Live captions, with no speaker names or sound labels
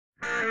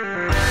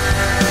Hello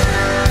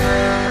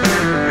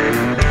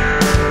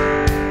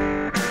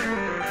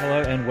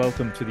and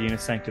welcome to the Inner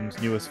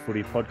Sanctum's newest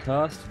footy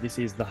podcast. This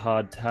is the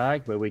Hard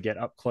Tag, where we get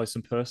up close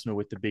and personal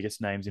with the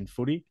biggest names in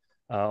footy.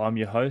 I'm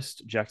your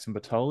host, Jakson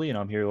Bertoli, and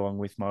I'm here along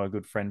with my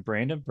good friend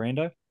Brandon.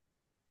 Brando.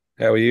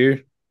 How are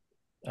you?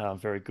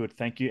 Very good,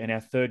 thank you. And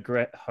our third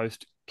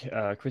host,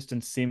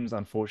 Kristin Sims,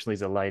 unfortunately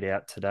is laid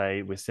out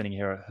today. We're sending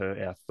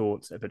her our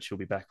thoughts, but she'll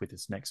be back with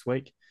us next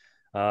week.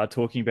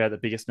 Talking about the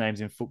biggest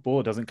names in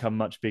football, it doesn't come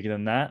much bigger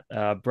than that.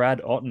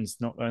 Brad Ottens,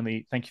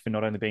 thank you for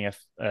not only being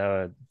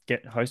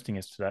hosting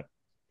us today,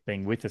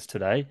 being with us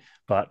today,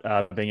 but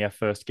being our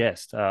first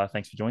guest.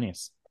 Thanks for joining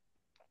us.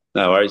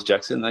 No worries,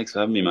 Jackson. Thanks for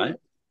having me, mate.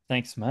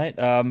 Thanks, mate.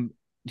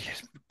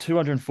 Yes,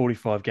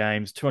 245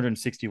 games,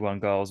 261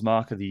 goals,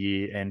 mark of the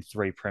year, and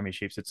 3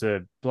 premierships. It's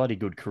a bloody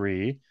good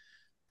career,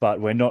 but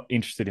we're not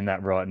interested in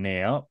that right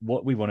now.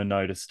 What we want to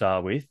know to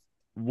start with,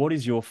 what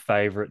is your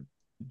favourite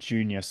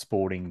junior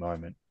sporting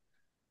moment?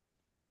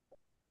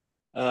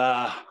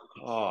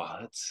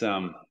 That's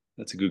a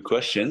good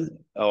question.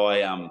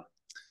 I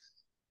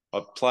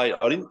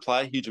didn't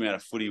play a huge amount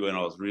of footy when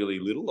I was really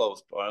little.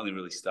 I only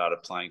really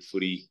started playing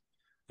footy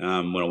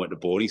when I went to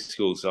boarding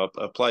school. So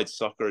I played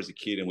soccer as a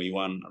kid, and we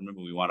won. I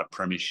remember we won a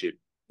premiership.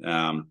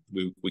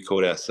 We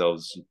called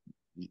ourselves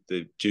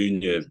the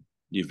Junior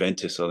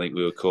Juventus, I think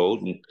we were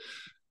called, and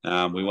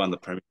we won the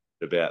premiership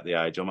about the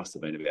age. I must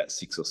have been about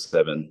 6 or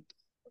 7.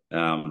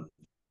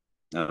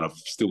 And I've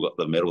still got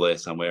the medal there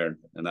somewhere,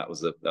 and that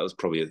was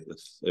probably the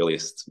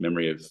earliest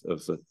memory of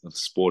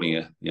sporting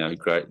a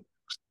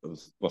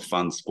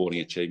fun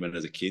sporting achievement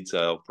as a kid. So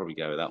I'll probably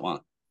go with that one.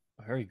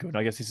 Very good.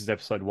 I guess this is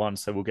episode 1,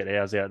 so we'll get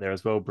ours out there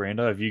as well.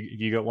 Brando, have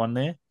you got one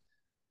there?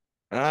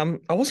 I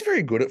wasn't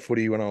very good at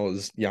footy when I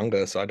was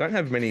younger, so I don't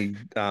have many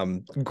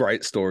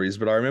great stories,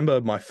 but I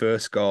remember my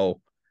first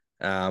goal.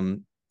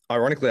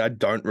 Ironically, I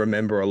don't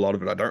remember a lot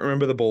of it. I don't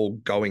remember the ball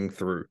going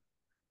through,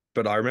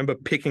 but I remember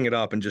picking it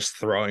up and just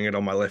throwing it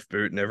on my left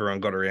boot, and everyone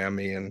got around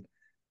me. And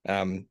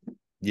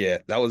yeah,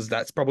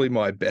 that's probably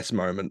my best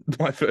moment,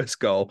 my first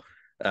goal.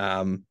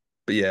 But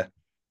yeah,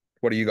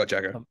 what do you got,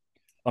 Jacko?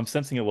 I'm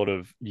sensing a lot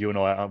of you and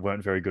I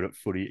weren't very good at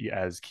footy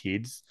as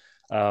kids.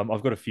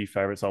 I've got a few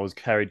favourites. I was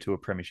carried to a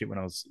premiership when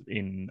I was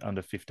in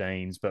under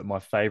 15s, but my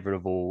favourite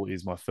of all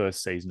is my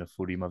first season of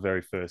footy, my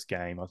very first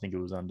game. I think it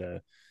was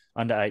under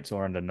 8s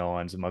or under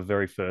 9s, and my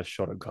very first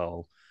shot at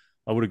goal.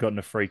 I would have gotten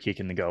a free kick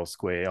in the goal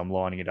square. I'm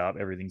lining it up.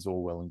 Everything's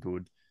all well and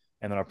good.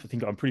 And then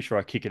I'm pretty sure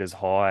I kick it as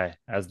high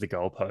as the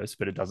goalpost,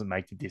 but it doesn't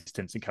make the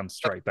distance. It comes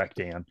straight back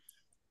down.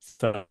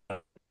 So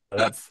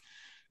that's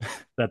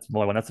that's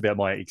my one. That's about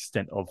my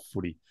extent of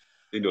footy.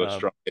 Into a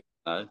strong,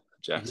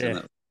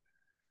 Jackson.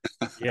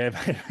 Yeah,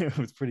 yeah, it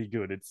was pretty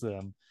good. It's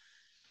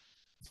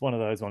one of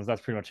those ones.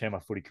 That's pretty much how my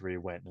footy career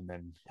went, and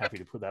then happy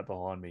to put that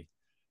behind me.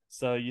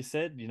 So you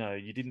said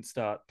you didn't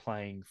start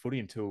playing footy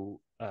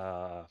until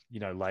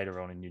later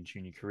on in your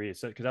junior career.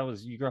 So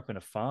because you grew up in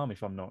a farm,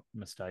 if I'm not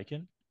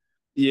mistaken.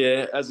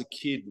 Yeah, as a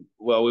kid,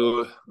 well,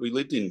 we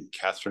lived in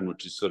Katherine,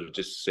 which is sort of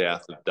just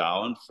south of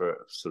Darwin,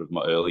 for sort of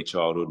my early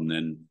childhood, and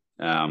then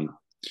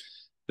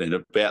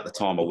about the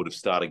time I would have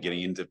started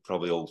getting into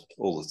probably all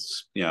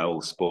the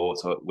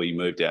sports, we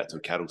moved out to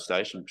a cattle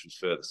station, which was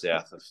further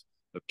south of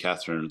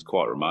Katherine. It was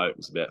quite remote. It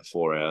was about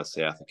 4 hours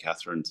south of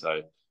Katherine.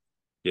 So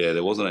yeah,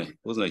 there wasn't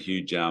a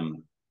huge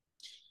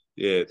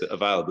the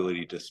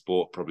availability to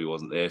sport probably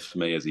wasn't there for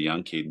me as a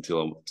young kid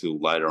until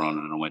later on,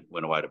 and I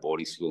went away to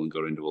boarding school and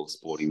got into all the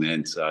sporting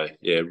then. So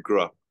yeah,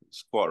 grew up.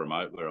 It's quite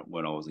remote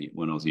when I was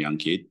a young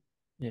kid.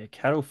 Yeah,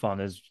 cattle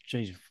farm.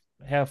 Geez,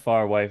 how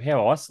far away,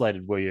 how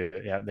isolated were you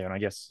out there? And I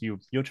guess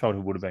your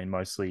childhood would have been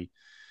mostly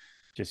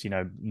just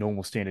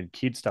normal standard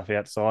kid stuff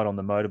outside on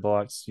the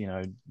motorbikes,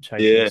 chasing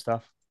Yeah. and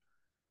stuff.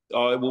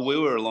 Oh well, we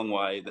were a long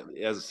way.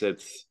 As I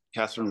said,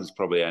 Katherine was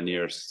probably our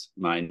nearest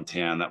main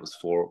town. That was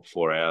 4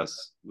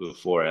 hours. We were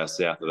 4 hours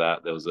south of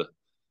that. There was a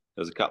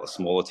couple of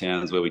smaller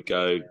towns where we'd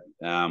go,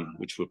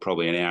 which were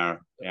probably an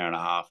hour and a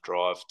half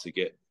drive to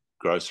get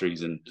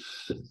groceries and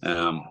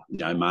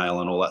mail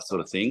and all that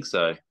sort of thing.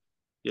 So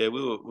yeah,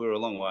 we were a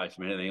long way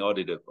from anything. I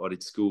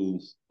did school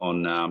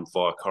on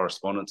via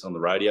correspondence on the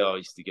radio. I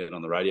used to get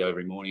on the radio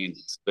every morning and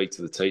speak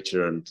to the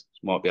teacher, and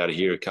might be able to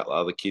hear a couple of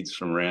other kids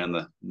from around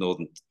the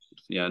northern,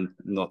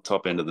 not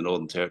top end of the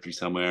Northern Territory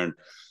somewhere. And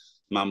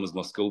Mum was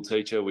my school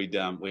teacher. We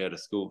had a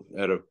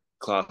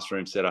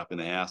classroom set up in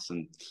the house,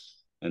 and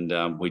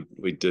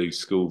we'd do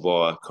school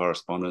via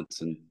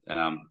correspondence. And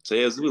so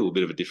yeah, it was a little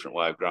bit of a different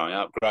way of growing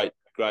up. Great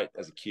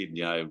as a kid,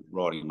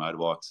 riding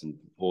motorbikes and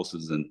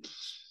horses, and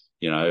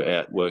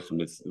out working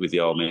with the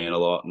old man a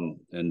lot,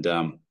 and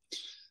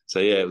so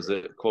yeah, it was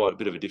quite a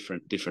bit of a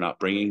different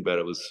upbringing, but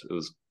it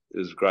was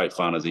great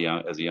fun as a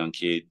young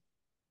kid.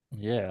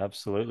 Yeah,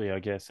 absolutely, I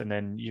guess. And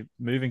then you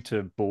moving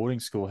to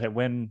boarding school.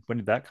 When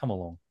did that come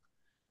along?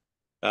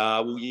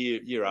 Well,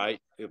 year 8,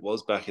 it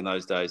was back in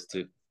those days.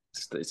 It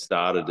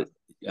started at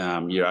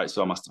year 8,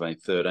 so I must have been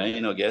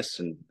 13, I guess,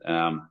 and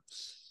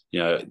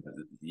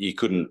you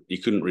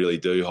couldn't really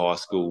do high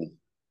school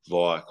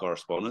via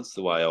correspondence,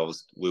 the way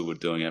we were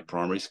doing our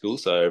primary school.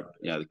 So,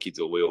 the kids,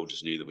 or we all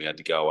just knew that we had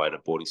to go away to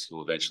boarding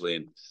school eventually.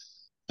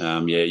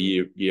 And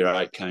year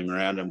 8 came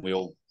around, and we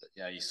all,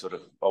 I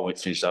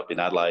finished up in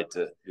Adelaide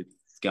to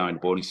going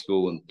to boarding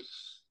school,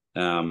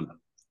 and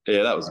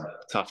that was a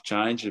tough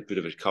change, a bit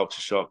of a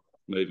culture shock,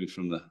 moving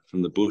from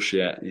the bush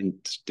out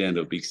down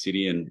to a big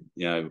city, and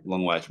a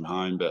long way from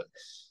home. But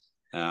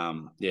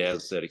as I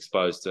said,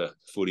 exposed to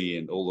footy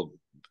and all the,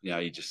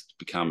 you just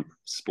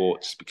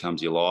sport just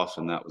becomes your life,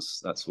 and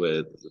that's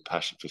where the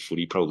passion for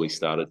footy probably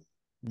started.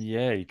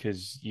 Yeah,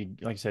 because you,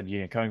 like I said,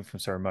 going from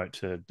so remote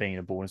to being in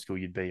a boarding school,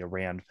 you'd be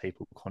around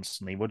people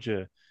constantly.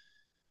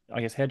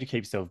 How'd you keep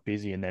yourself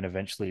busy, and then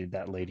eventually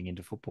that leading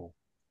into football?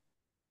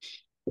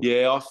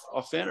 Yeah,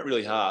 I found it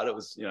really hard. It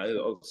was, I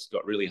just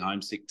got really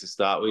homesick to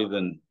start with,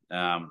 and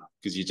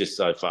because you're just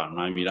so far from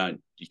home,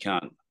 you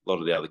can't. A lot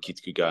of the other kids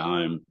could go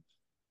home,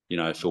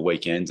 for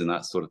weekends and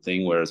that sort of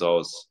thing. Whereas I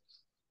was,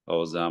 I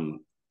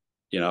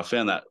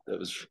found that it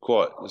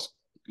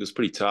was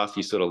pretty tough.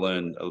 You sort of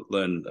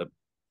learn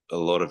a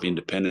lot of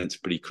independence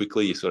pretty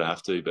quickly. You sort of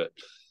have to, but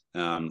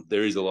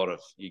there is a lot of,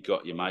 you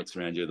got your mates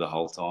around you the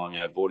whole time.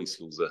 Boarding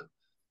schools are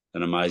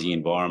an amazing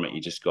environment.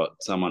 You just got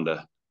someone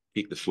to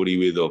pick the footy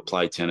with, or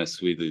play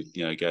tennis with, or,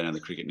 go down the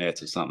cricket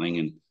nets or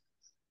something.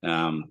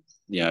 And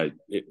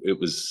it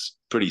was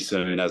pretty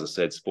soon, as I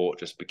said, sport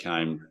just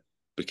became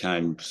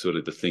sort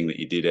of the thing that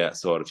you did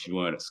outside. If you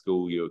weren't at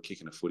school, you were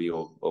kicking a footy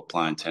or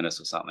playing tennis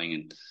or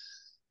something.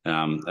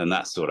 And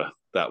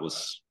that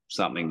was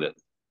something that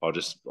I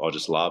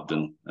just loved,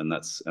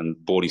 and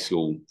boarding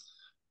school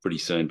pretty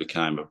soon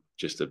became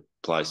just a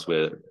place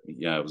where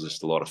it was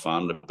just a lot of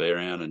fun to be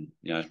around, and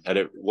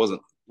it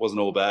wasn't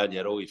all bad. You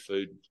had all your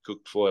food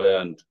cooked for you,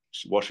 and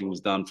washing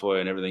was done for you,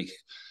 and everything.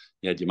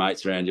 You had your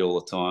mates around you all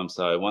the time.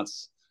 So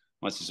once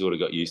you sort of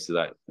got used to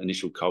that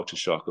initial culture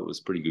shock, it was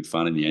pretty good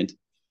fun in the end.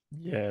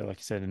 Yeah, like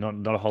you said,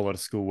 not a whole lot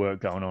of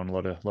schoolwork going on, a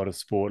lot of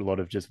sport, a lot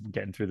of just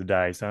getting through the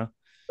days, huh?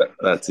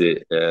 That's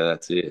it. Yeah,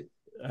 that's it.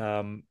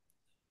 How'd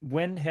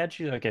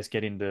you, I guess,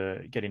 get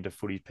into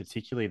footy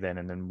particularly then,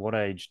 and then what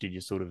age did you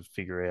sort of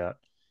figure out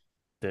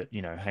that,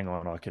 hang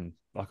on, I could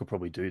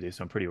probably do this.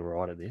 I'm pretty all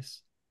right at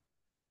this.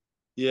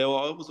 Yeah, well,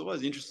 I was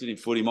always interested in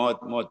footy. My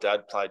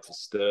dad played for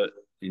Sturt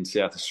in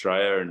South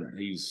Australia, and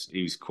he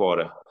was quite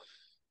a,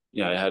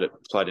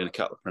 played in a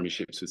couple of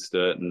premierships with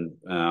Sturt, and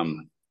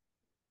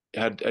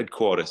had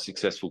quite a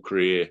successful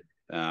career.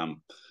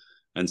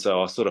 And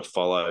so I sort of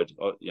followed.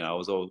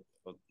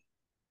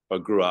 I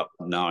grew up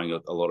knowing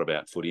a lot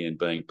about footy and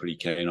being pretty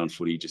keen on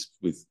footy, just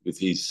with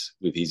his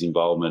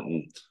involvement,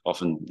 and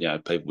often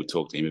people would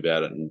talk to him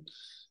about it, and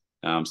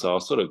so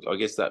I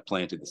guess that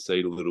planted the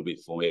seed a little bit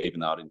for me, even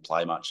though I didn't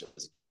play much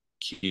as a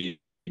kid,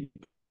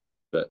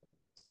 but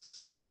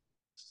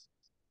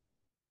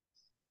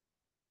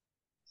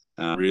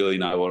really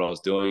know what I was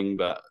doing.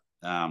 But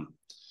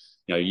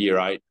year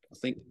 8,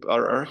 I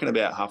reckon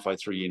about halfway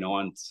through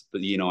the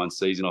year 9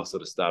 season, I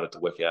sort of started to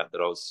work out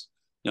that I was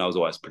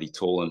always pretty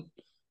tall, and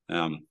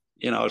I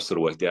just sort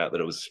of worked out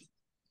that it was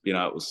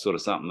sort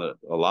of something that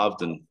I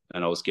loved, and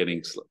I was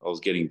getting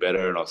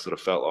better, and I sort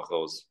of felt like I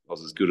was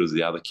as good as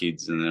the other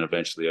kids. And then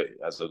eventually,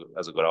 as I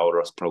got older,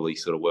 I probably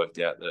sort of worked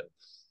out that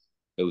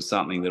it was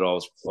something that I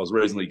was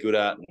reasonably good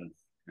at.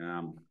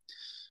 And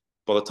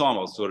by the time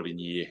I was sort of in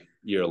year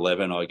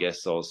 11, I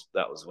guess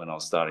that was when I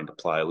was starting to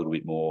play a little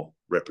bit more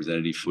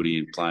representative footy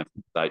and playing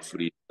state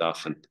footy and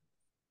stuff,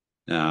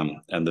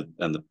 and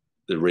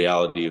the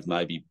reality of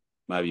maybe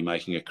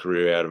making a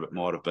career out of it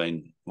might have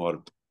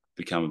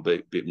become a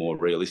bit more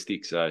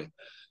realistic. So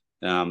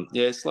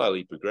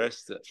slowly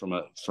progressed from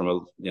a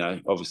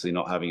obviously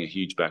not having a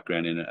huge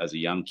background in it as a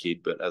young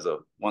kid, but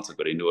once I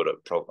got into it,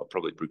 I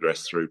probably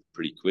progressed through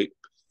pretty quick.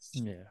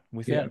 Yeah,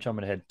 without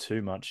jumping ahead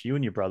too much, you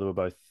and your brother were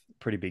both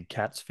pretty big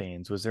Cats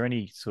fans. Was there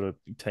any sort of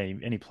team,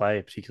 any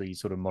player particularly you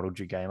sort of modelled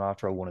your game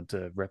after, or wanted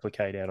to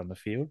replicate out on the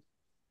field?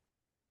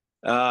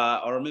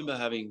 I remember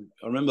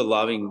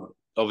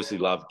obviously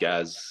loved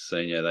Gaz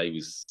Senior. He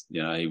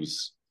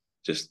was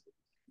just,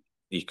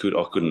 I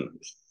couldn't,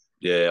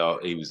 he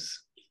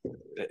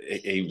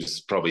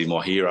was probably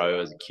my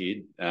hero as a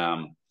kid.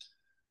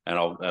 And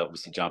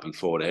obviously jumping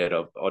forward ahead,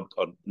 I'd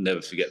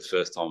never forget the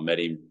first time I met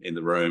him in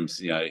the rooms.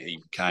 He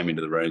came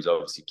into the rooms,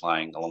 obviously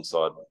playing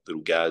alongside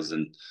little Gaz,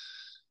 and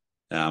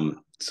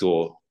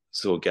saw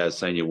Gaz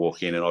Senior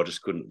walk in, and I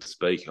just couldn't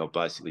speak. I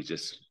basically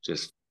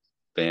just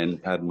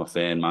had my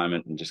fan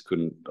moment, and I just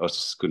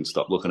couldn't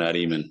stop looking at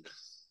him. And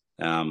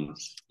I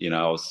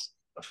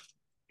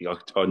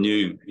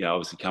knew,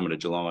 obviously coming to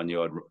Geelong, I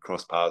knew I'd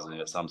cross paths with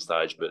him at some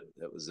stage, but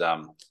it was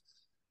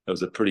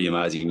a pretty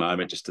amazing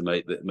moment just to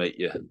meet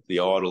the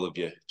idol of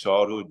your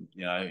childhood,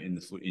 in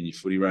your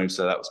footy room.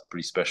 So that was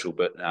pretty special.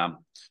 But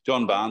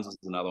John Barnes was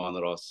another one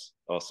that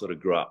I sort of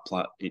grew up,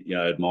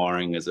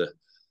 admiring as a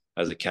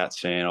Cats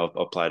fan. I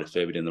played a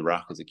fair bit in the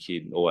ruck as a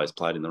kid, always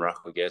played in the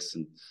ruck, I guess,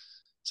 and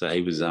so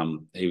he was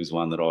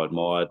one that I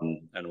admired,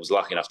 and was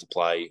lucky enough to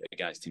play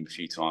against him a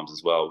few times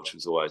as well, which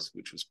was always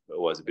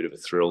a bit of a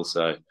thrill.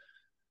 So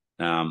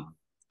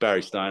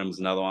Barry Stoneham was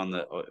another one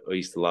that I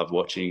used to love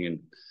watching, and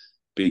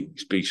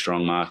big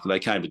strong mark. They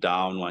came to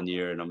Darwin one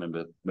year, and I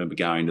remember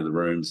going into the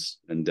rooms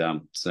and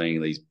seeing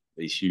these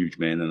huge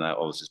men, and I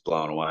was just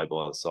blown away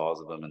by the size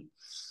of them.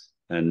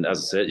 And as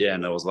I said, yeah,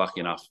 and I was lucky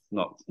enough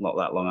not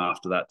that long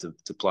after that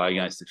to play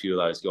against a few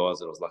of those guys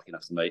that I was lucky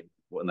enough to meet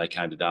when they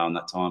came to Darwin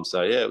that time.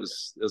 So yeah, there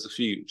was a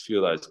few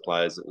of those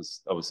players. It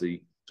was obviously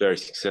a very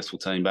successful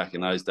team back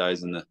in those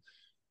days in the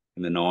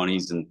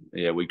 90s, and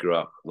yeah, we grew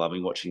up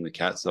loving watching the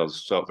Cats. So I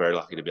felt very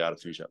lucky to be able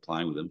to finish up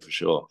playing with them for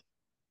sure.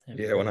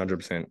 Yeah,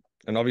 100%.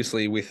 And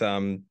obviously, with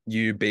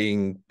you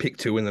being picked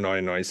 2 in the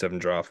 1997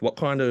 draft, what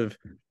kind of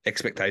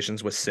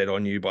expectations were set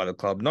on you by the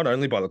club? Not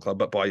only by the club,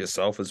 but by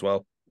yourself as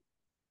well.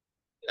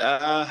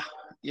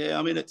 Yeah,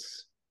 I mean,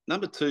 it's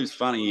number 2 is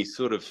funny. You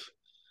sort of,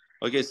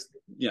 I guess,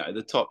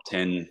 the top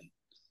 10.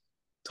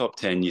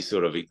 You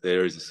sort of,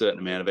 there is a certain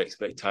amount of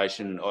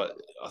expectation. I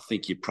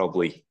think you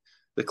probably,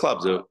 the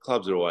clubs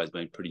are always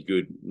been pretty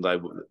good.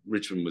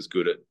 Richmond was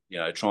good at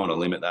trying to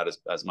limit that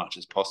as much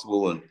as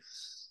possible, and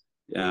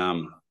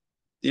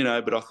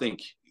but I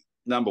think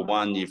number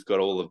 1, you've got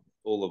all of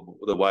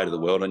the weight of the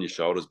world on your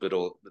shoulders, but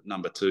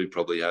number 2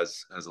 probably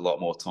has a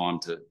lot more time,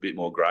 a bit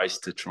more grace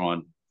to try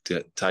and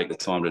to take the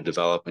time to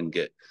develop and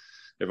get.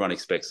 Everyone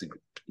expects to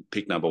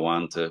pick number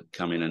 1 to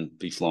come in and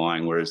be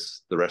flying,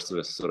 whereas the rest of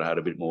us sort of had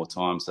a bit more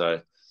time. So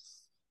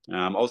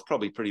I was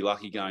probably pretty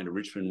lucky going to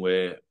Richmond,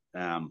 where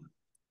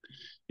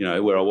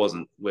where I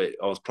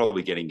was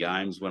probably getting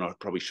games when I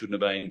probably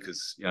shouldn't have been,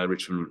 because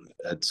Richmond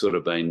had sort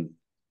of been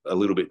a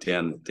little bit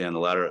down the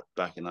ladder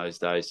back in those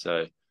days.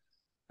 So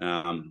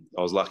I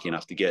was lucky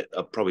enough to get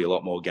probably a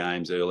lot more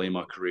games early in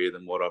my career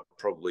than what I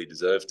probably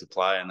deserved to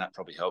play, and that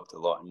probably helped a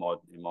lot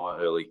in my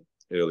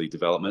early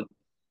development.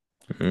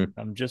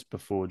 Mm-hmm. Just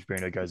before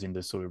Bruno goes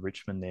into sort of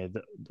Richmond there,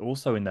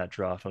 also in that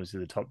draft, obviously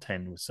the top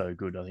 10 was so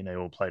good. I think they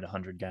all played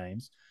 100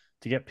 games.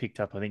 To get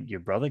picked up, I think your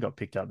brother got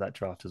picked up that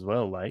draft as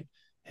well late.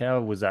 How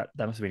was that?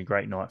 That must have been a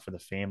great night for the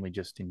family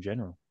just in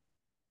general.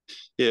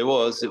 Yeah, it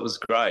was. It was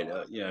great.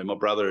 My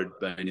brother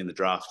had been in the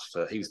draft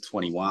he was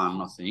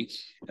 21, I think.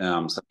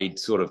 So he'd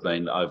sort of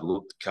been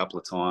overlooked a couple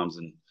of times,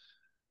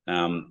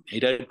 and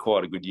he'd had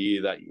quite a good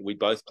year. That we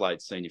both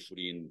played senior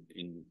footy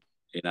in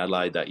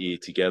Adelaide that year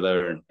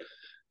together,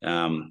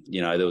 and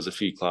there was a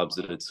few clubs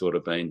that had sort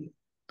of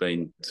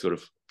been sort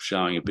of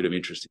showing a bit of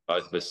interest in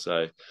both of us.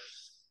 So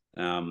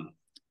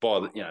by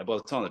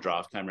the time the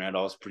draft came around,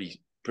 I was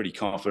pretty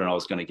confident I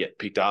was going to get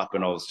picked up,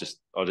 and I was just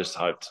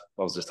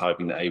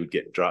hoping that he would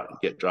get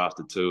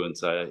drafted too. And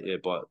so yeah,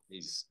 but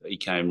he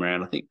came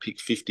around. I think pick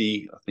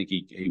 50. I think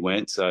he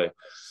went. So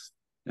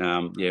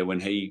when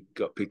he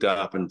got picked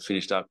up and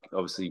finished up,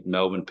 obviously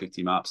Melbourne picked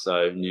him up,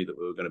 so knew that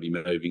we were going to be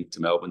moving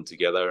to Melbourne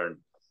together,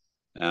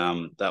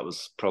 and that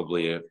was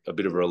probably a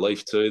bit of a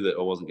relief too, that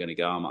I wasn't going to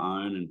go on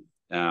my own.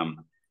 And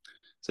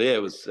so yeah,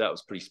 that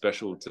was pretty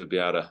special to be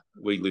able to.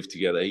 We lived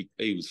together.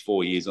 He was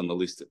 4 years on the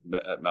list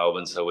at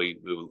Melbourne, so we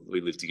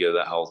lived together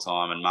that whole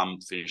time. And Mum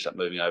finished up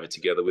moving over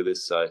together with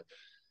us. So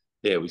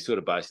yeah, we sort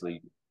of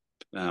basically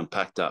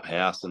packed up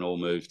house and all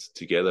moved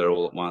together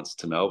all at once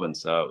to Melbourne.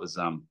 So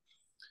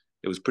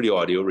it was pretty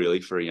ideal, really,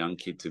 for a young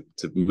kid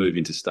to move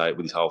interstate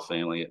with his whole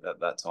family at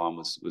that time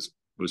was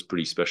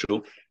pretty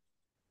special.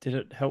 Did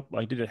it help?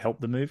 Did it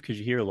help the move? Because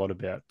you hear a lot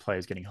about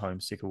players getting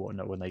homesick or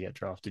whatnot when they get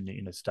drafted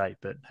in a state,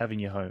 but having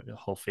your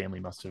whole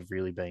family must have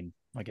really been,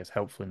 I guess,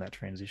 helpful in that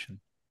transition.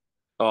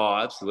 Oh,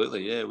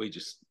 absolutely. Yeah, we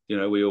just,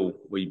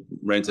 we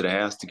rented a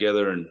house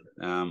together, and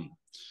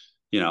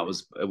it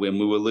was when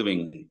we were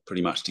living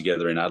pretty much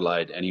together in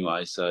Adelaide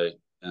anyway. So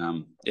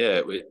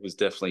it was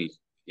definitely,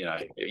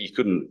 you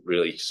couldn't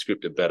really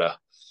script a better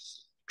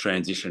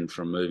transition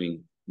from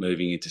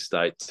moving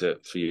interstate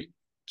for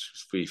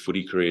your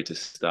footy career to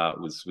start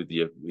with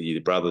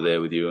your brother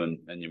there with you,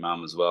 and your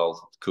mum as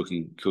well,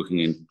 cooking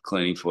and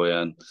cleaning for you.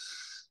 And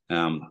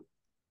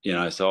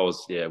so I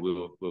was,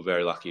 we were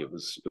very lucky. It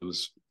was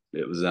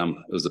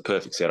the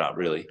perfect setup,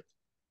 really.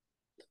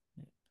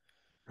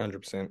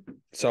 100%.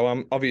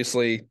 So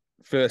obviously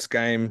first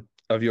game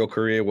of your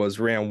career was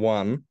round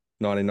 1,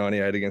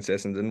 1998 against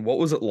Essendon. What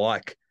was it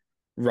like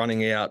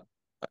running out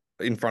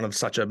in front of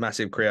such a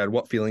massive crowd?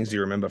 What feelings do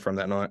you remember from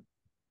that night?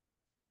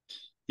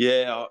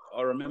 Yeah,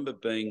 I remember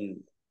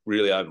being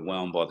really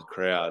overwhelmed by the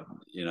crowd.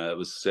 It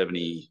was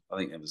 70, I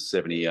think it was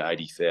 70 or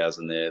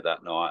 80,000 there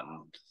that night.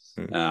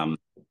 And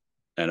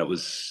it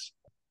was,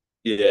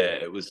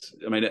 it was,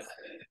 I mean,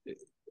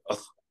 I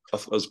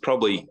was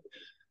probably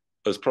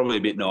a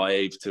bit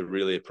naive to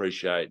really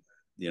appreciate,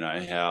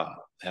 how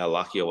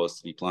lucky I was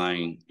to be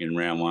playing in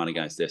round 1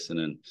 against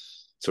Essendon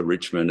for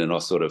Richmond. And I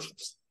sort of,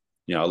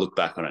 I look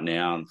back on it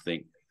now and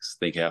think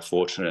how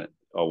fortunate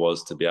I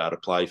was to be able to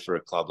play for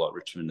a club like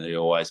Richmond. They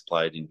always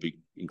played in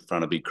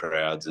front of big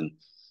crowds, and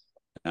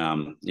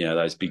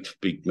those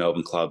big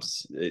Melbourne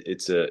clubs.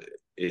 It's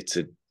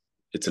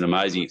an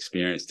amazing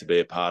experience to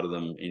be a part of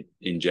them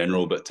in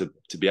general, but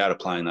to be able to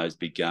play in those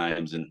big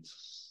games, and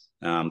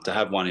to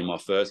have one in my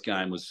first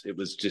game was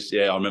just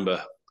I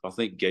remember, I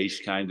think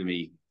Geesh came to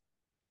me.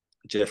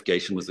 Jeff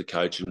Geeshan was the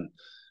coach, and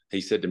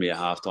he said to me at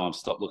halftime,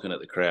 "Stop looking at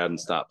the crowd and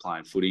start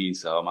playing footy."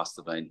 So I must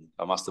have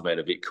been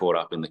a bit caught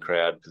up in the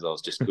crowd because I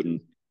was just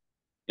couldn't.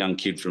 Young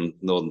kid from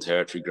Northern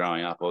Territory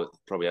growing up, I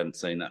probably hadn't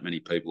seen that many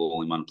people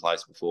all in one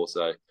place before.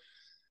 So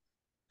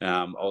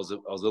I was a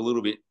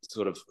little bit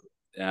sort of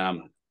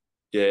a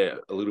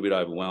little bit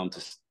overwhelmed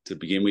to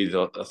begin with.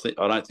 I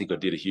don't think I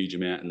did a huge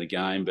amount in the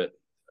game, but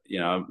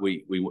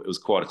it was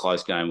quite a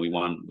close game. We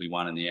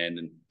won in the end,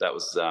 and that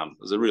was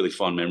a really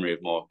fond memory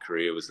of my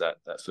career. Was that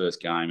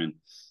first game, and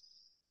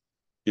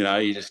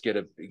you just get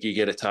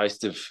a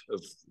taste of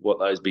what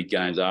those big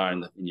games are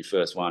in your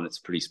first one. It's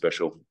pretty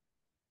special.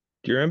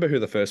 Do you remember who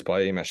the first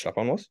player you matched up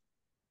on was?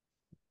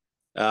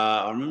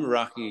 I remember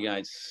rucking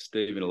against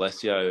Stephen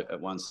Alessio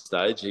at one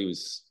stage. He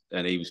was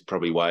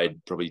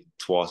weighed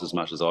twice as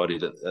much as I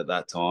did at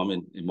that time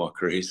in my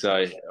career. So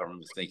I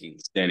remember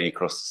standing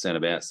across the centre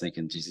bounce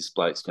thinking, geez, this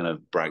bloke's going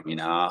to break me in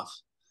half.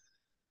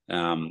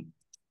 I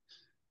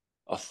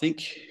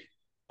think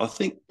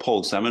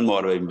Paul Salmon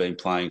might have even been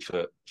playing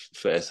for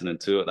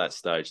Essendon too at that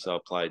stage. So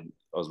I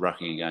was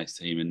rucking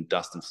against him, and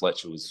Dustin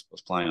Fletcher was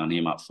playing on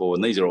him up forward.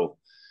 And these are all,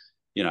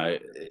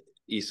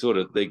 you sort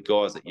of the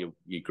guys that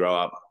you grow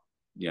up.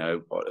 I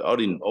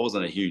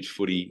wasn't a huge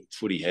footy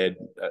head,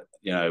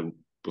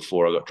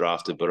 before I got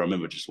drafted, but I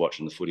remember just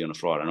watching the footy on a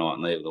Friday night,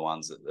 and they're the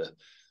ones that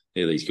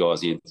they're these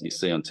guys you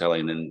see on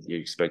telly, and then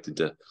you're expected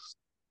to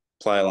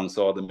play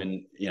alongside them.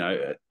 And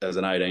as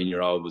an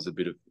 18-year-old, was a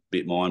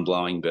bit mind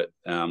blowing, but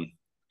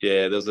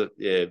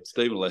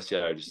Stephen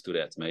Alessio just stood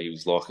out to me. He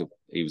was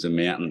he was a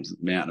mountain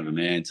of a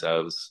man.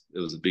 So it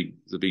was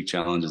a big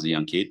challenge as a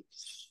young kid.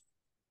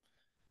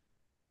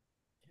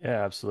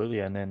 Yeah, absolutely.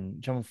 And then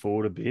jumping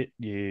forward a bit,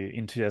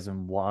 in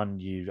 2001,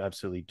 you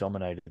absolutely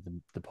dominated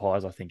the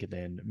Pies, I think, and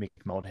then Mick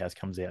Malthouse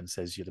comes out and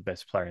says you're the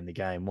best player in the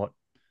game.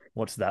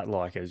 What's that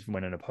like as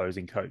when an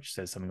opposing coach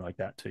says something like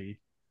that to you?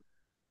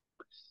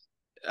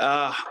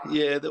 There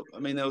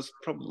was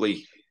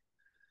probably,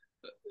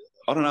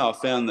 I don't know, I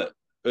found that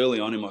early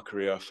on in my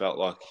career, I felt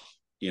like,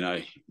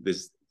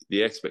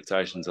 the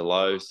expectations are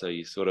low. So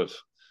you sort of,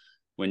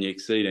 when you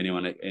exceed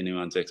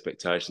anyone's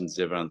expectations,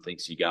 everyone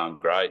thinks you're going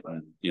great,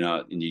 and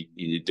you're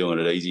doing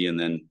it easy. And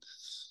then,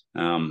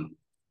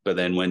 but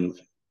then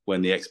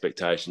when the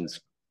expectations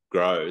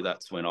grow,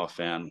 that's when I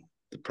found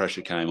the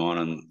pressure came on,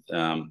 and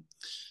it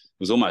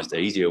was almost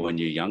easier when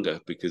you're younger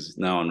because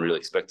no one really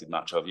expected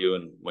much of you.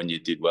 And when you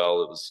did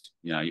well, it was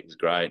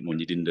great, and when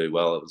you didn't do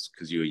well, it was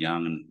because you were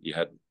young and you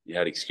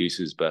had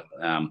excuses. But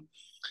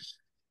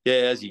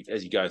as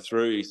you go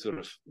through, you sort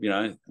of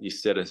you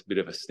set a bit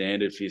of a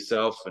standard for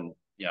yourself, and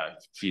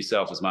for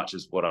yourself as much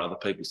as what other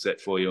people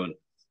set for you,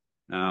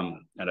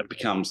 and it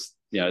becomes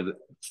the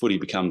footy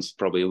becomes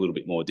probably a little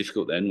bit more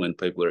difficult then when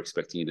people are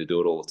expecting you to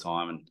do it all the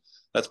time, and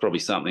that's probably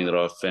something that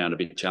I've found a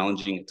bit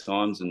challenging at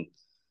times. And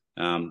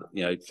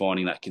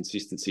finding that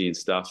consistency and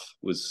stuff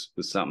was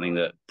something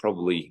that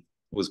probably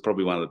was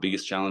one of the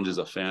biggest challenges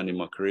I found in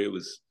my career.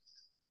 Was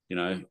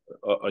I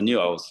knew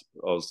I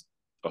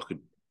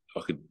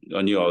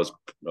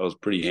was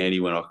pretty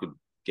handy when I could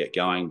get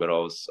going, but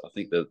I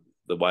think the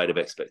weight of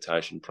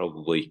expectation I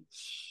probably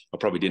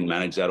didn't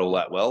manage that all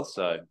that well.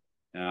 So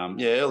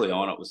early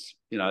on it was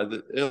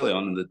early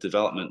on the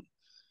development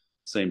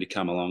seemed to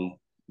come along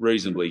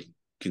reasonably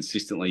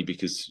consistently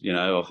because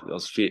I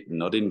was fit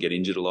and I didn't get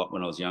injured a lot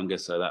when I was younger,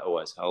 so that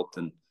always helped.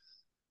 And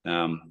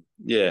I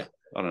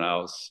don't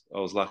know, I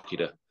was lucky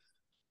to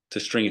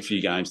string a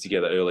few games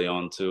together early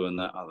on too,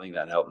 and I think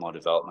that helped my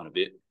development a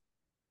bit.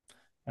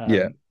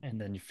 And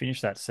then you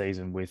finish that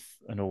season with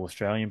an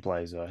All-Australian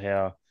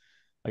blazer.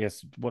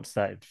 What's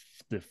that?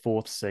 The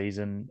fourth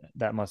season,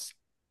 that must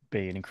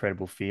be an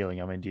incredible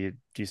feeling. I mean, do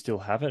you still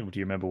have it? Do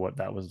you remember what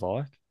that was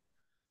like?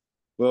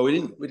 Well,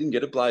 we didn't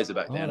get a blazer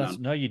back then.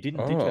 No, you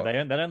didn't. Did you?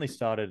 They only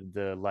started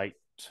the late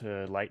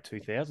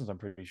 2000s. I'm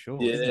pretty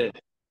sure. Yeah,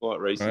 quite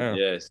recent. Wow.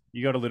 Yes,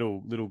 you got a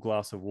little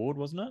glass award,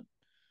 wasn't it?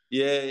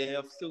 Yeah,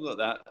 I've still got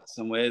that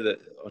somewhere. That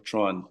I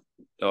try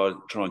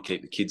and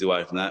keep the kids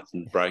away from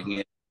breaking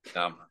it.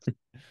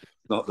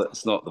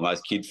 It's not the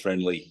most kid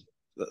friendly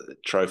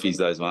trophies,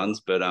 those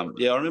ones. But I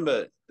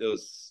remember there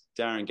was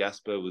Darren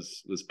Gasper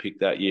was picked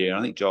that year.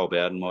 I think Joel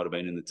Bowden might have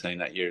been in the team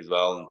that year as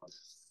well.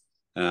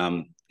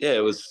 And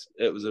it was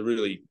a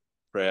really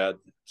proud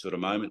sort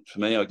of moment for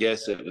me. I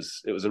guess it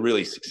was a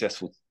really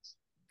successful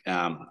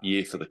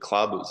year for the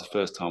club. It was the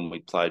first time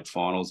we played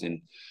finals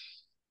in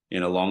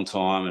a long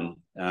time,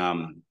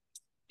 and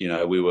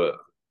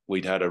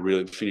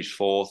we'd finished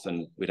fourth,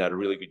 and we'd had a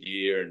really good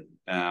year,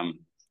 and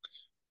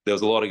there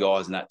was a lot of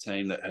guys in that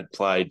team that had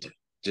played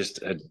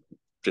had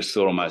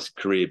sort of almost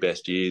career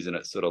best years, and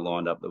it sort of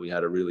lined up that we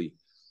had a really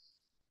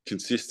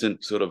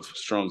consistent sort of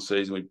strong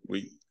season.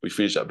 We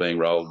finished up being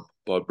rolled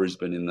by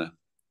Brisbane in the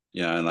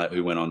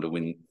who went on to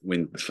win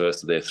the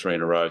first of their three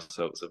in a row.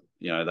 So it was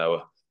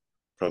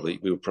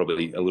we were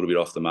probably a little bit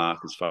off the mark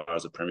as far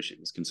as the premiership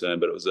was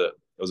concerned, but it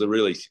was a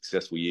really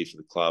successful year for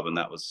the club, and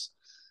that was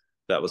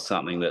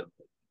something that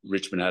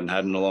Richmond hadn't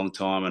had in a long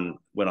time. And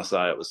when I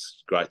say it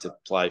was great to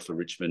play for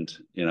Richmond,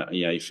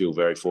 you feel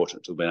very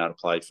fortunate to have been able to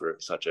play for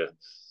such a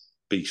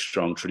big,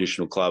 strong,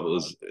 traditional club.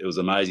 It was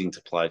amazing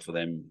to play for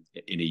them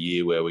in a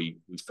year where we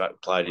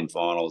played in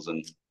finals,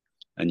 and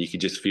you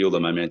could just feel the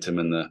momentum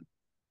and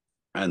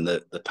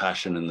the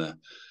passion and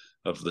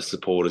of the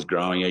supporters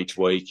growing each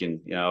week, and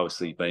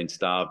obviously being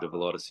starved of a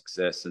lot of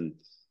success. And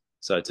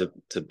so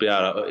to be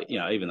able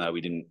to, even though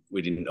we didn't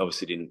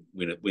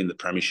win the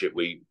premiership,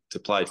 to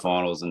play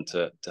finals and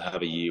to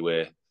have a year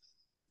where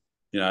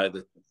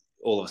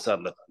all of a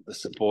sudden the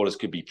supporters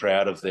could be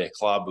proud of their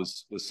club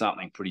was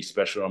something pretty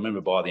special. I remember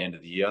by the end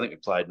of the year, I think we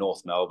played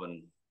North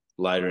Melbourne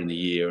later in the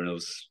year, and it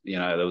was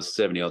there was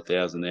 70,000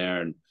 odd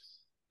there, and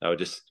they were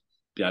just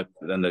then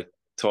the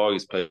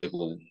Tigers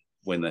people,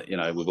 when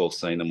we've all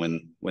seen them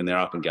when they're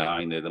up and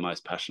going, they're the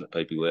most passionate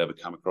people you'll ever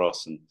come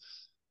across, and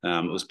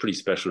it was pretty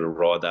special to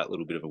ride that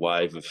little bit of a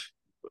wave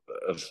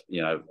of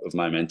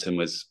momentum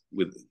with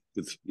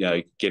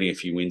getting a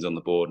few wins on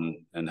the board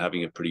and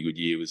having a pretty good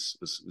year was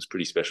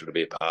pretty special to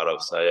be a part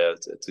of. So yeah,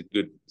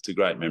 it's a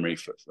great memory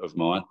of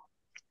mine.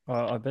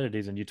 I bet it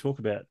is. And you talk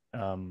about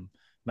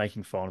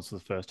making finals for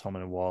the first time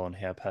in a while and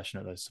how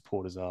passionate those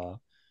supporters are.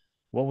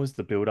 What was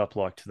the build up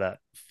like to that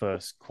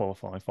first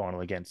qualifying final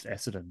against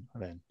Essendon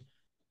then?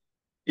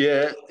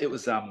 Yeah, it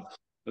was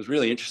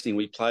really interesting.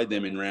 We played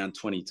them in round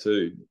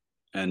 22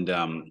 and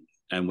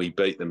we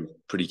beat them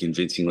pretty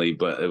convincingly,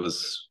 but it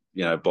was,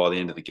 by the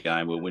end of the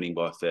game, we were winning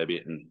by a fair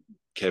bit, and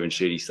Kevin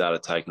Sheedy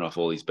started taking off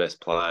all his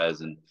best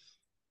players, and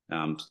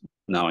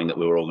knowing that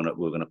we were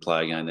going to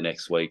play again the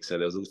next week. So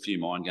there was a few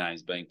mind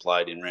games being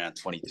played in round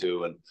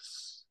 22, and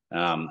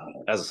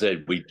as I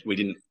said, we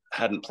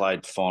hadn't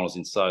played finals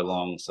in so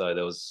long, so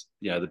there was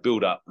the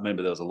build up.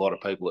 Remember, there was a lot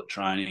of people at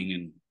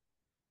training,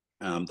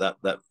 and that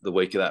the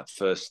week of that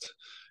first,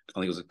 I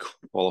think it was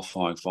a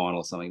qualifying final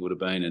or something it would have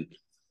been, and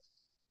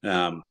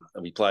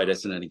we played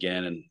Essendon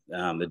again,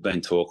 and there'd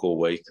been talk all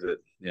week that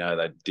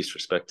they'd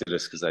disrespected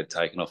us because they'd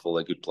taken off all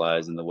their good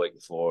players in the week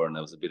before, and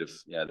there was a bit of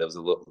there was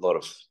a lot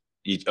of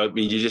you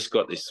just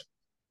got this.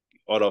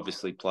 I'd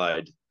obviously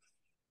played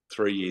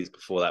 3 years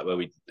before that where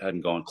we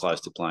hadn't gone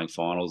close to playing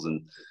finals,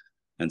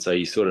 and so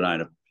you sort of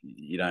don't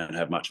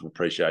have much of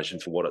appreciation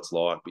for what it's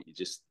like, but you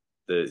just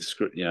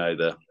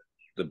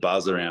the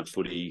buzz around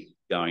footy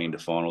going into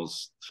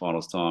finals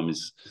time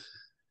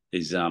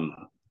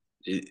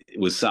it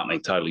was something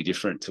totally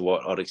different to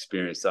what I'd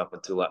experienced up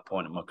until that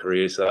point in my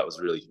career. So that was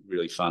really,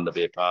 really fun to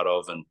be a part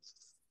of. And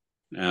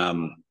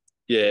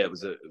it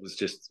was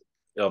just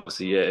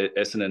obviously,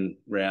 Essendon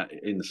round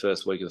in the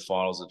first week of the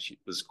finals, it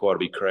was quite a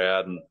big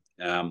crowd.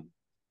 And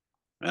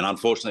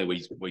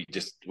unfortunately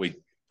we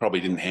probably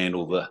didn't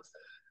handle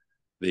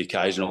the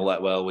occasion all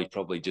that well. We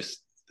probably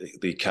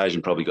the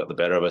occasion probably got the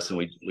better of us, and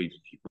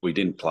we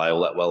didn't play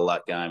all that well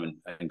that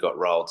game and got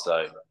rolled.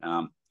 So,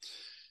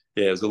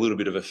 it was a little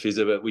bit of a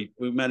fizzer, but we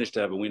managed to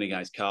have a win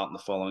against Carlton the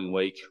following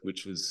week,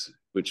 which was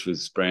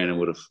Brandon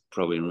would have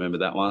probably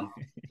remembered that one.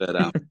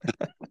 But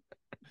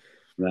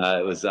no,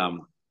 it was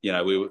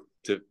we were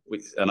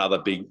another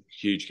big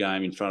huge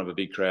game in front of a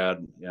big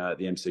crowd at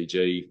the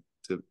MCG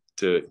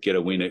to get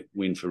a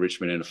win for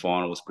Richmond in a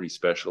final was pretty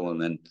special,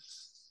 and then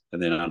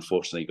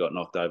unfortunately got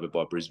knocked over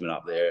by Brisbane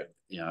up there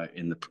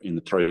in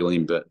the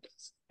prelim. But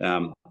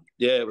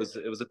it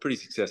was a pretty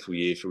successful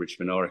year for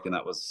Richmond. I reckon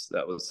that was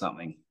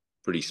something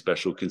pretty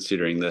special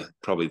considering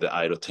probably the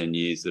 8 or 10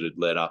 years that had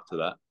led up to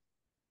that.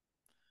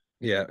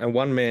 Yeah, and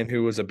one man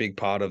who was a big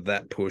part of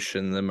that push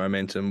and the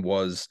momentum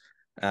was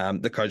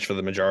the coach for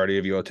the majority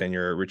of your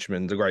tenure at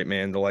Richmond, the great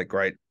man, the late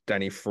great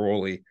Danny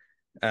Frawley.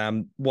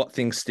 What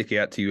things stick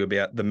out to you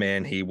about the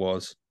man he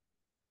was?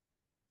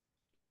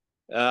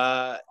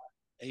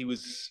 He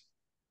was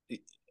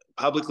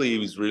publicly, he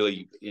was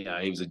really,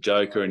 he was a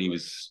joker, and he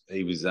was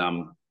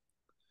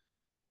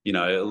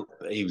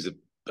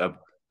a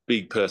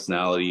big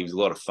personality. He was a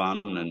lot of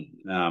fun,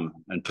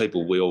 and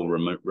people will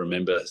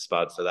remember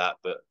Spud for that.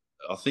 But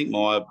I think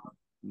my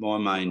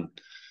main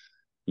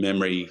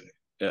memory,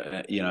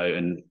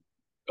 and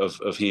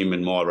of him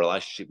and my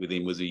relationship with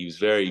him was he was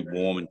very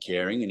warm and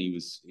caring, and he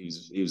was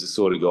the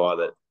sort of guy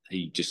that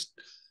he just,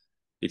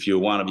 if you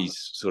were one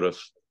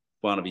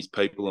of his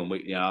people, and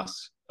we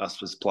us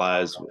as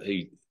players,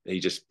 he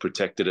just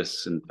protected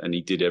us, and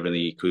he did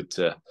everything he could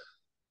to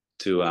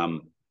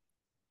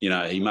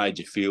he made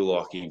you feel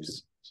like he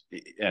was.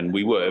 And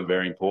we were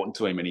very important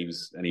to him, and he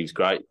was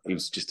great. He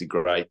was just a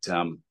great,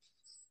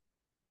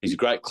 he's a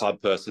great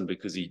club person,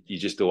 because you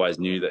just always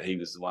knew that he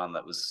was the one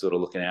that was sort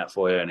of looking out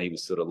for you, and he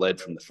was sort of led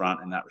from the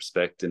front in that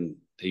respect. And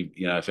he,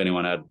 if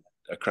anyone had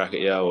a crack at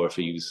you, or if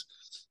he was,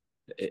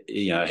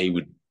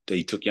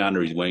 he took you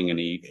under his wing, and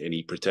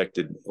he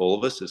protected all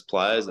of us as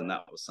players, and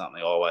that was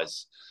something I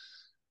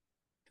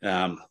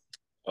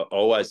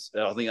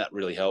think that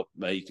really helped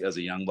me as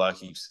a young bloke.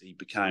 He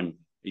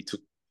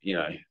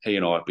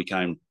and I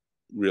became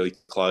really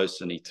close,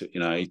 and he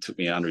took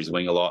me under his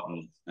wing a lot,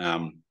 and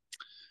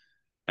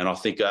I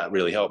think that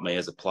really helped me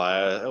as a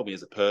player, helped me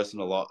as a person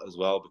a lot as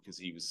well, because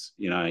he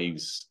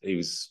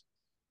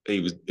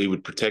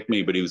would protect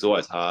me, but he was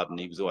always hard, and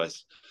he was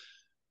always,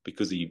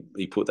 because he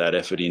put that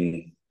effort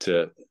in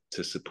to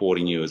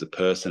supporting you as a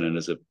person and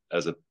as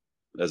a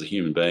as a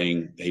human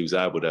being, he was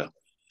able to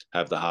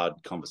have the hard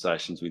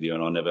conversations with you,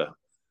 and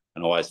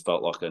I always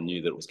felt like I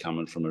knew that it was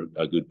coming from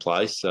a good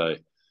place. So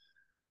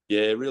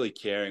yeah, really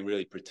caring,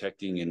 really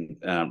protecting,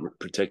 and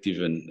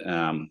protective,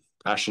 and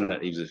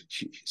passionate. He was a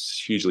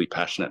hugely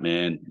passionate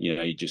man. You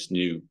know, you just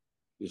knew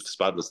if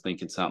Spud was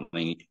thinking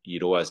something,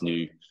 you'd always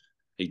knew.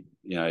 He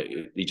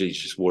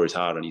just wore his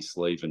heart on his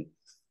sleeve, and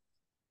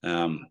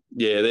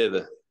yeah, they're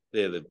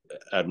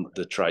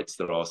the traits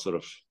that I sort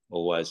of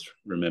always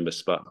remember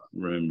Spud.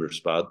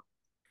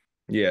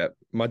 Yeah,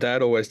 my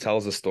dad always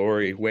tells a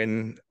story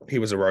when he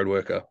was a road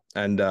worker,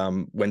 and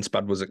when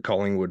Spud was at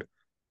Collingwood,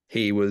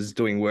 he was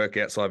doing work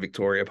outside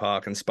Victoria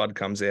Park, and Spud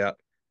comes out.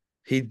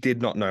 He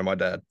did not know my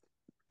dad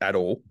at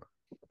all.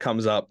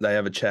 Comes up, they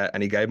have a chat,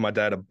 and he gave my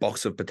dad a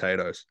box of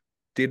potatoes.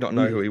 Did not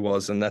know who he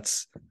was, and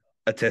that's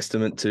a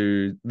testament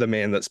to the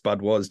man that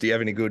Spud was. Do you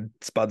have any good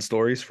Spud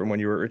stories from when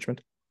you were at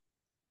Richmond?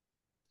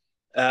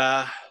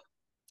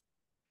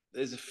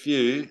 There's a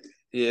few.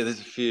 Yeah,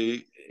 there's a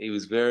few. He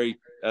was very,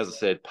 as I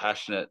said,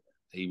 passionate.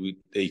 He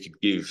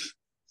could give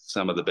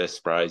some of the best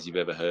sprays you've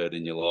ever heard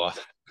in your life.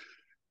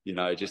 You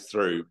know, just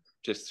through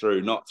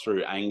not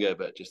through anger,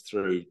 but just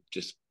through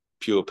just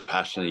pure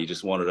passion. He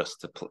just wanted us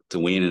to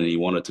win, and he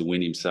wanted to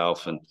win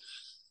himself. And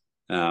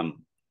I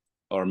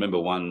remember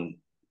one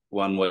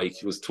week,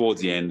 it was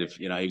towards the end of,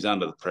 he was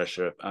under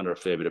a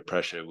fair bit of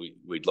pressure.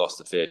 We'd lost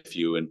a fair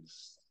few, and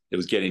it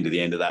was getting to the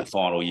end of that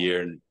final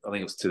year, and I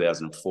think it was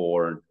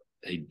 2004, and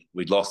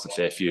we'd lost a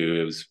fair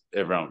few. It was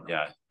everyone,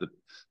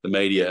 the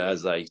media,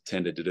 as they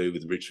tended to do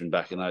with Richmond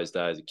back in those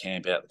days, would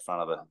camp out the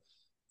front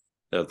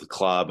of the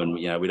club, and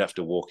we'd have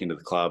to walk into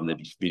the club, and there'd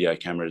be video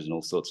cameras and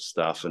all sorts of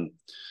stuff. And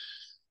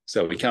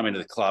so we come into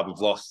the club, we've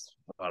lost,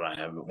 I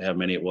don't know how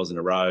many it was in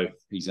a row.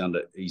 He's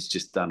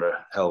just under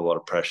a hell of a lot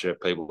of pressure.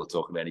 People are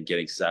talking about him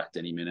getting sacked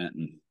any minute,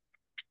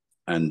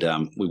 and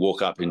we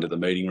walk up into the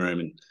meeting room,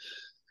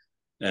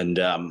 and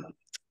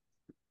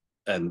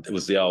it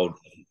was the old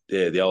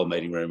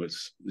meeting room. It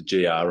was the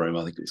GR room,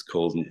 I think it was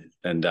called,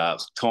 and it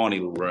was a tiny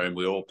little room.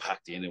 We were all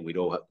packed in, and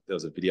there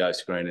was a video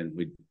screen, and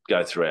we'd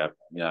go through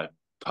our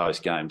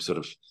post game sort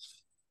of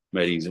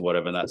meetings and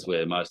whatever, and that's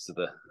where most of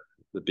the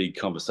big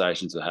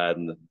conversations were had,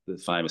 and the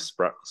famous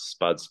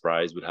Spud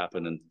sprays would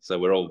happen. And so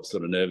we're all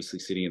sort of nervously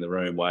sitting in the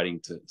room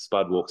waiting to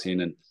Spud walks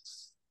in,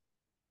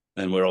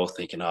 and we're all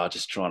thinking,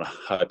 just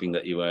hoping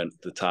that you weren't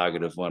the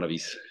target of one of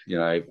his,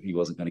 he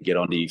wasn't going to get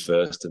onto you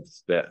first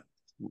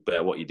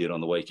about what you did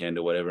on the weekend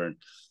or whatever.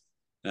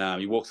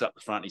 And he walks up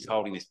the front, he's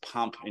holding this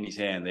pump in his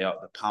hand, the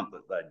pump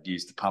that they'd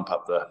used to pump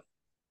up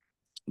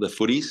the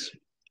footies.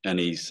 And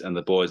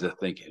the boys are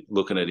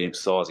looking at him,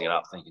 sizing it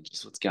up, thinking,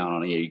 just what's going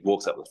on here? He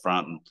walks up the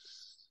front, and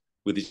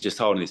just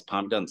holding this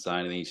pump, he doesn't say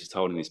anything. He's just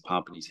holding this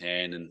pump in his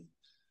hand,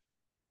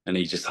 and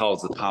he just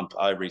holds the pump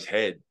over his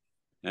head.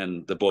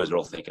 And the boys are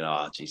all thinking,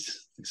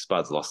 geez,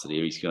 Spud's lost it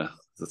here. He's gonna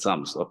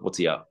something. What's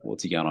he up?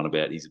 What's he going on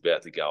about? He's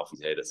about to go off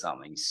his head or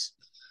something.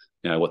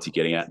 What's he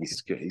getting at? And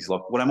he's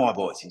like, what am I,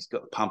 boys? He's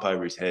got the pump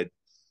over his head,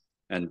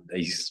 and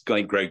he's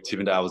going. Greg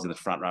Tivendale was in the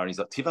front row, and he's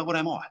like, Tivo, what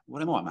am I?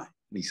 What am I, mate?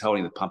 And he's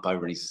holding the pump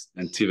over,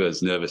 and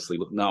Tivo's nervously.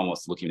 No one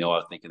wants to look in the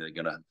eye, thinking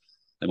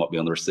they might be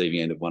on the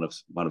receiving end of one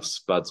of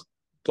Spud's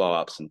blow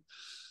ups,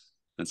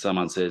 and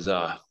someone says,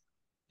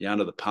 "You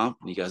under the pump?"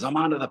 And he goes, "I'm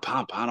under the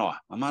pump, aren't I?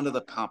 I'm under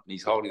the pump." And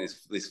he's holding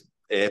this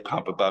air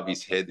pump above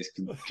his head, this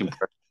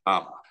compressed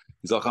pump.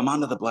 He's like, "I'm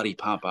under the bloody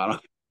pump, aren't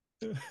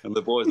I?" And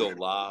the boys all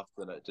laughed,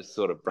 and it just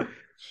sort of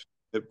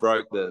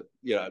broke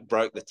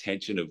the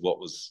tension of what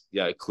was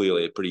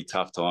clearly a pretty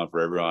tough time for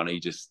everyone.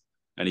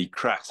 He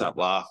cracks up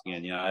laughing,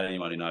 and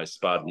anyone who knows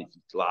Spud, and he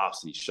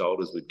laughs, and his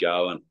shoulders would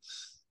go, and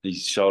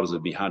his shoulders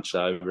would be hunched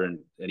over, and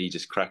he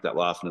just cracked up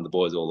laughing, and the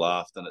boys all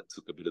laughed, and it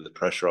took a bit of the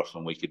pressure off,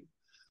 and we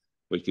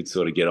could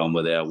sort of get on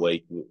with our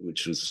week,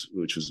 which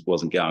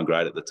wasn't going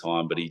great at the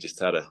time. But he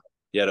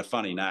had a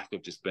funny knack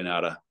of just being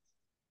able to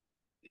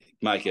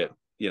make it,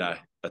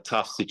 a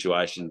tough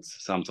situation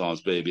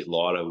sometimes be a bit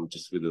lighter,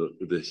 just with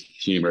the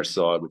humorous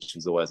side, which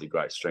was always a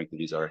great strength of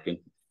his, I reckon.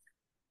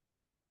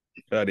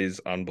 That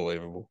is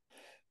unbelievable.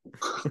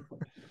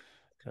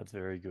 That's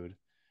very good.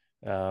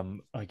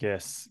 I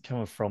guess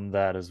coming from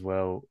that as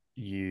well,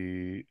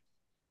 a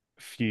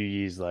few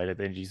years later,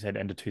 then you said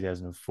end of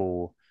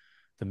 2004,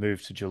 the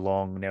move to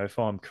Geelong. Now, if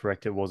I'm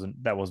correct, that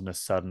wasn't a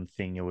sudden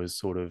thing. It was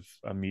sort of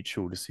a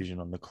mutual decision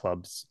on the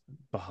club's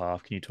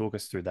behalf. Can you talk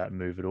us through that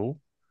move at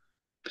all?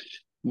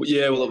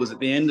 Yeah, well, it was at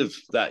the end of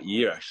that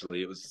year,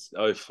 actually. It was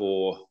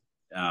 2004,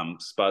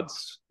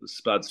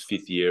 Spud's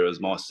fifth year. It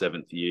was my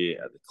seventh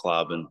year at the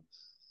club, and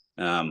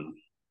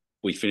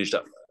we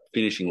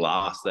finishing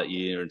last that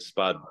year, and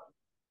Spud,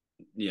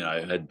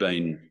 Spud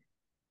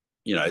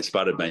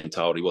had been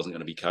told he wasn't going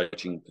to be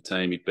coaching the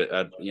team,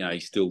 but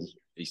he's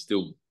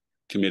still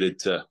committed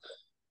to.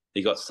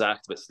 He got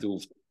sacked, but still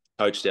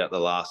coached out the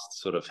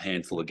last sort of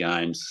handful of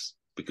games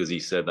because he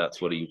said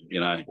that's what he,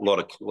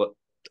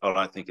 I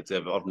don't think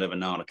I've never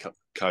known a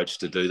coach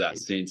to do that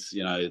since.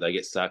 They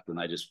get sacked and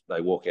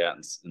they walk out,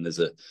 and there's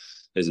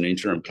an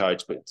interim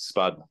coach, but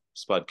Spud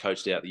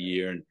coached out the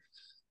year,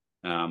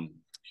 and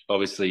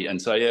obviously,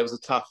 and so yeah, it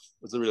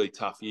was a really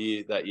tough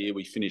year that year.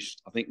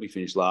 I think we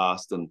finished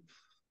last, and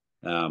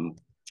I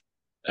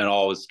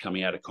was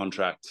coming out of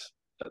contract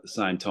at the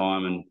same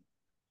time,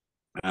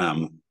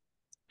 and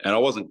I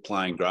wasn't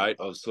playing great.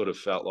 I sort of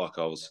felt like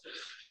I was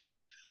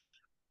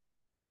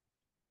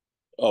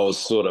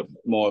sort of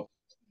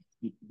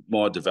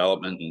my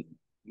development and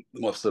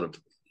my sort of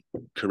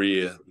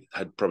career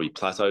had probably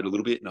plateaued a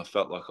little bit, and I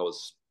felt like I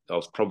was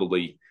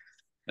probably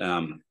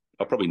I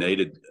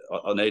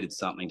needed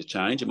something to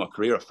change in my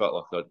career. I felt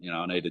like I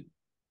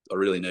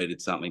really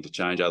needed something to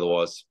change.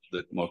 Otherwise,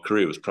 my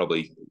career was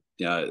probably,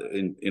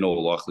 in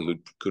all likelihood,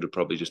 could have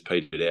probably just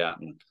petered out,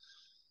 and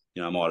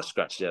I might have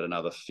scratched out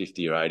another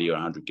 50 or 80 or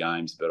 100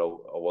 games, but I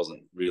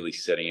wasn't really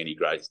setting any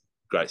great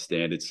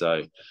standards.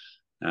 So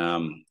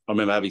I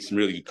remember having some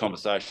really good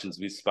conversations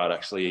with Spud.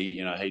 Actually,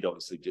 he'd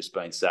obviously just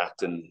been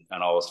sacked, and I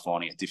was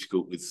finding it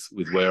difficult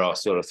with where I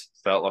sort of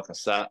felt like I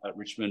sat at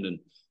Richmond and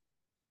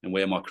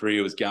where my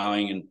career was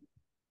going,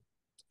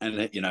 and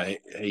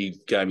he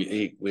gave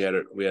me we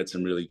had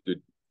some really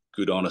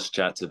good honest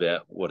chats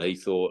about what he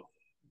thought,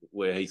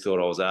 where he thought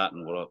I was at,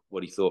 and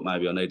what he thought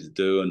maybe I needed to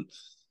do, and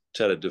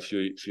chatted to a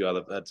few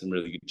other, had some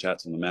really good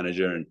chats with the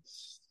manager,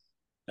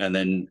 and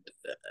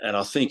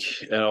I think,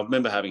 and I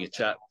remember having a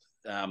chat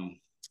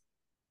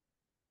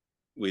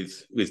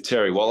with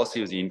Terry Wallace.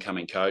 He was the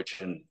incoming coach,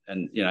 and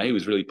he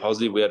was really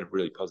positive. We had a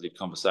really positive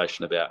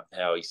conversation about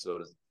how he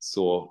sort of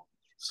saw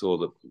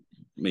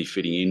me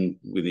fitting in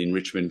within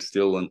Richmond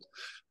still, and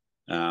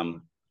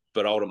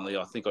but ultimately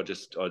I think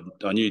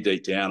I knew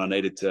deep down I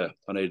needed to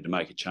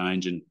make a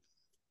change, and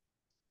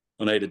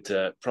I needed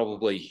to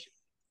probably,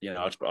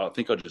 I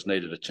think I just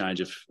needed a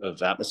change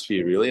of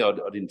atmosphere. Really, I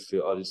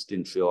just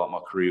didn't feel like my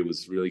career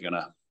was really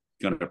gonna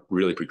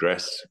really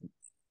progress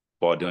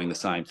by doing the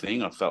same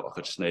thing. I felt like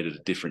I just needed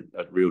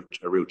a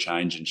real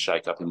change and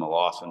shake up in my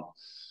life. And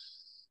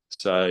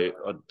so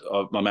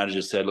my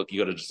manager said, "Look, you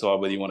got to decide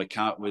whether you want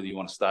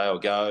to stay or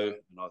go."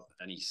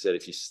 And he said,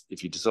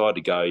 "If you decide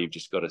to go, you've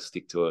just got to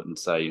stick to it and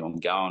say I'm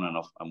going,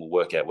 and we'll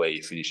work out where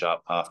you finish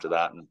up after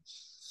that." And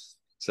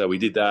so we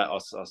did that. I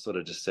sort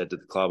of just said to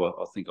the club,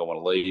 I think I want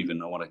to leave,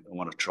 and I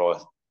want to try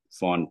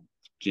find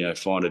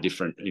a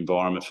different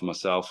environment for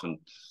myself, and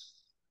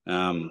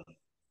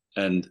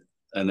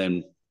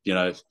then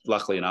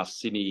luckily enough,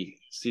 Sydney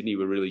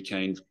were really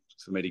keen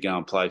for me to go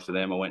and play for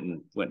them. I went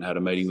and had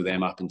a meeting with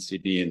them up in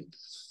Sydney,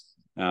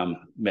 and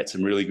met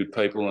some really good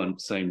people,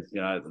 and seemed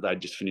they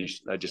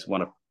just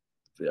won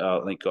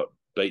I think got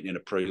beaten in a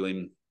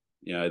prelim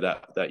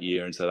that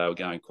year, and so they were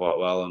going quite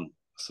well, and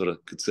sort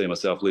of could see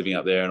myself living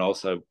up there.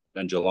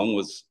 And Geelong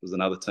was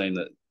another team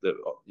that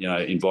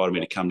invited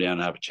me to come down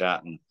and have a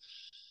chat, and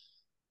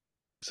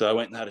so I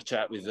went and had a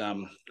chat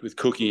with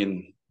Cookie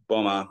and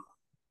Bomber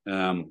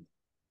and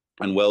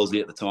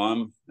Wellesley at the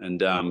time,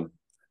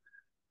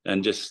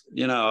 and just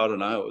I don't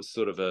know, it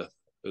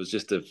was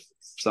just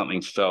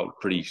something felt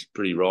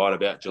pretty right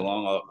about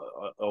Geelong.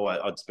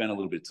 I'd spent a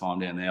little bit of time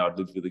down there. I'd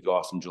lived with a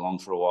guy from Geelong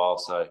for a while,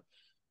 so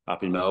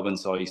up in Melbourne,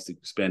 so I used to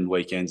spend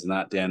weekends and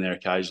that down there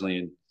occasionally,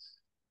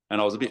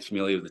 and I was a bit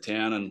familiar with the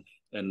town,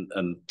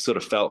 and sort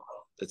of felt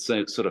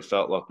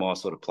like my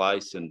sort of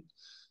place, and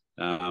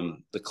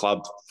the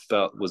club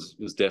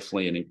was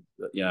definitely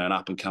an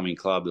up and coming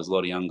club. There's a lot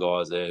of young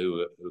guys there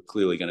who are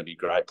clearly going to be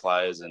great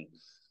players, and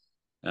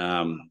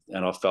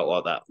I felt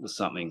like that was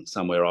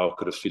somewhere I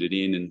could have fitted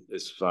in. And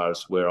as far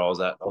as where I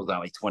was at, I was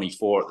only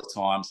 24 at the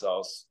time, so I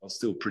was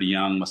still pretty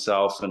young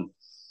myself, and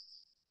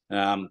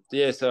so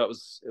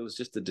it was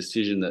just a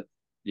decision that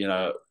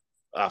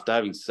after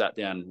having sat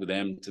down with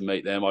them to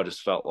meet them, I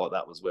just felt like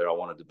that was where I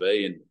wanted to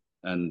be,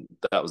 and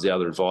that was the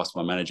other advice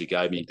my manager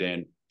gave me.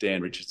 Dan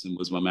Richardson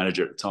was my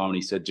manager at the time, and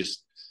he said,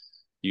 just,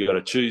 you got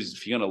to choose.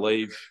 If you're going to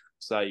leave,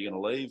 say you're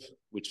going to leave,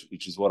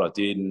 which is what I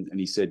did. And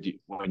he said,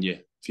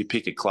 if you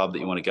pick a club that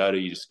you want to go to,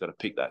 you just got to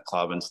pick that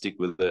club and stick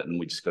with it, and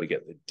we just got to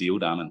get the deal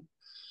done. And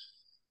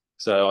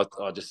so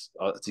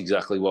that's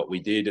exactly what we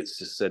did. It's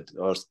just said,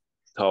 I was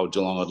told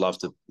Geelong I'd love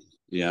to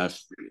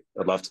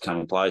come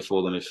and play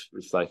for them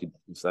if they could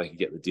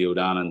get the deal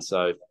done. And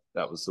so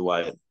that was the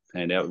way it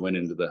panned out. We went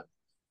into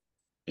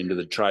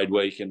the trade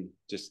week and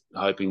just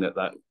hoping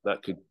that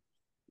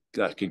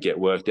could get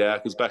worked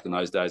out, because back in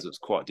those days it was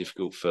quite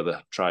difficult for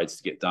the trades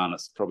to get done.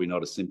 It's probably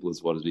not as simple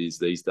as what it is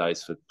these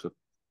days for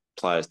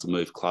players to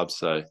move clubs.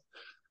 So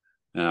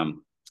I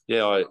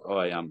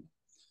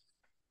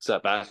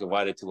sat back and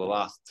waited till the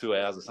last 2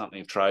 hours or something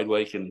of trade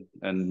week, and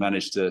they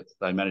managed to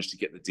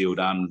get the deal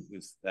done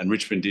and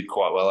Richmond did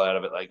quite well out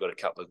of it. They got a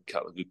couple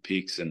of good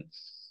picks, and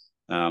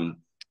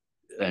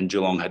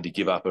Geelong had to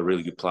give up a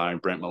really good player in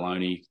Brent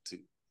Maloney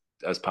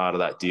as part of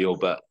that deal.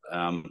 But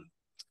I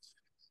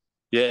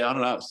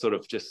don't know. It's sort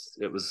of just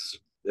it was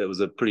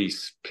a pretty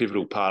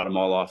pivotal part of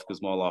my life,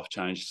 because my life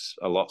changed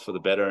a lot for the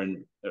better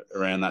and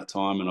around that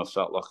time, and I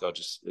felt like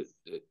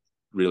it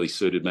really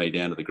suited me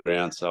down to the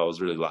ground. So I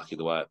was really lucky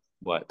the way it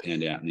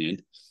panned out in the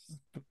end.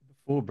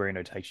 Before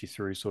Brino takes you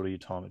through sort of your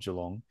time at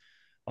Geelong,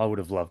 I would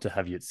have loved to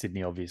have you at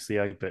Sydney, obviously,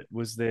 but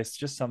was there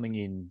just something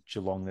in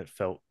Geelong that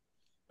felt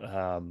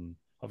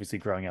obviously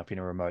growing up in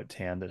a remote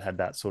town that had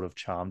that sort of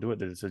charm to it.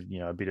 That it's a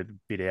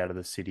bit out of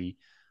the city,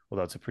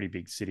 although it's a pretty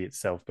big city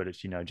itself, but it's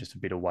just a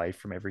bit away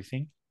from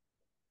everything.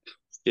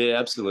 Yeah,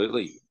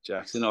 absolutely,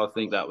 Jackson. I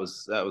think that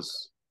was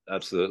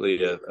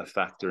absolutely a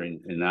factor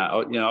in that.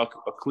 I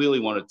clearly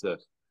wanted to,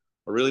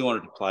 I really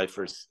wanted to play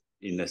for us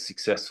in a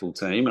successful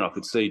team, and I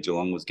could see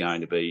Geelong was going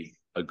to be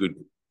a good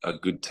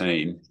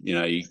team.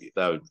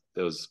 There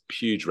was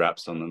huge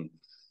raps on them.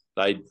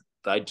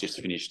 They'd just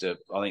finished I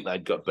think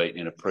they'd got beaten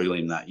in a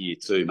prelim that year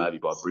too, maybe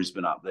by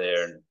Brisbane up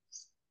there,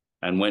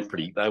 and went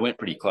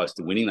pretty close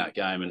to winning that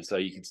game. And so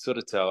you could sort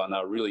of tell, and they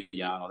were really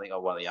young. I think I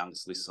was one of the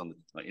youngest lists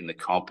in the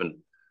comp, and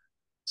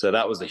so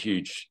that was a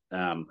huge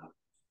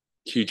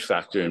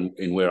factor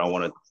in where I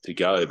wanted to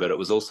go. But it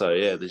was also,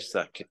 there's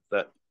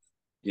that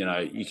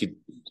you could,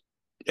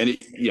 and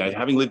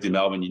having lived in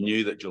Melbourne, you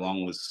knew that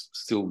Geelong was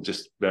still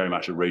just very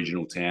much a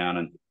regional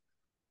town,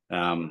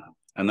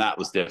 and that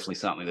was definitely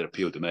something that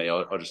appealed to me.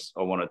 I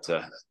wanted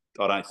to.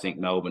 I don't think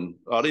Melbourne.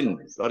 I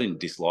didn't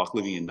dislike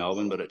living in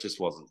Melbourne, but it just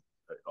wasn't.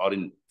 I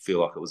didn't feel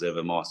like it was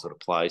ever my sort of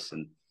place,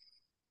 and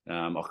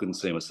I couldn't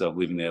see myself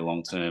living there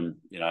long term.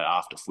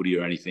 After footy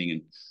or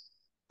anything.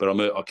 But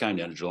I came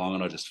down to Geelong,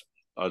 and I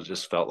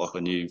just felt like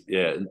I knew.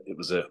 Yeah, it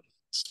was a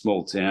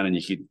small town, and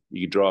you could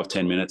drive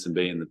 10 minutes and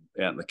be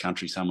out in the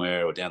country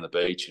somewhere or down the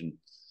beach, and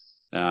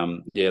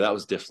that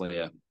was definitely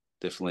a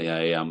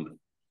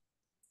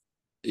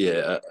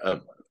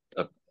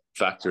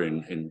factor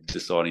in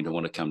deciding to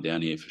want to come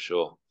down here for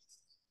sure.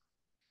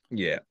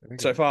 Yeah.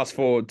 So fast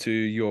forward to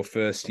your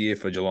first year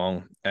for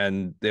Geelong,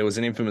 and there was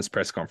an infamous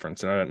press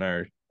conference, and I don't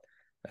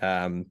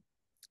know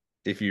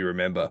if you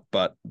remember,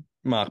 but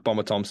Mark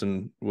Bomber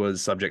Thompson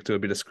was subject to a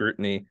bit of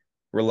scrutiny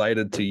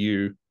related to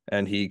you,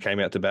 and he came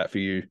out to bat for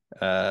you,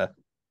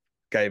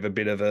 gave a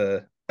bit of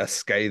a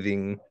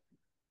scathing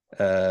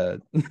he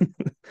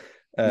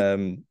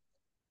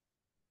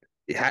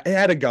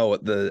had a go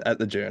at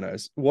the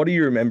journos. What do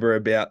you remember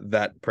about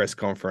that press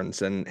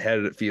conference, and how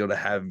did it feel to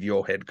have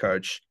your head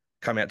coach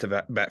come out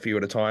to bat for you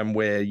at a time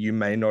where you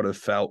may not have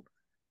felt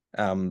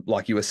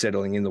like you were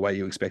settling in the way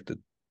you expected?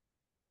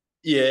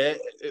 Yeah,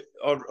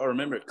 I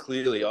remember it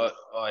clearly. I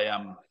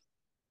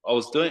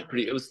was doing it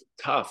pretty. It was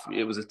tough.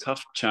 It was a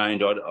tough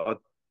change. I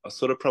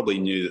sort of probably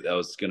knew that there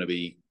was going to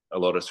be a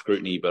lot of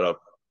scrutiny, but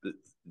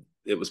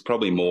it was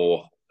probably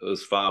more. It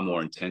was far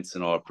more intense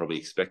than I probably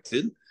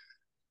expected,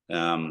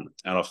 and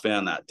I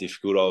found that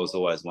difficult. I was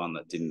always one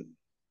that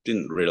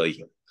didn't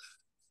really.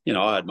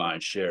 I had my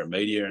own share of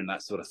media and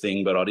that sort of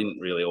thing, but I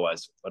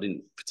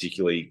didn't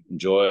particularly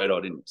enjoy it.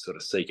 I didn't sort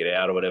of seek it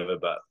out or whatever,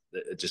 but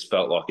it just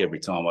felt like every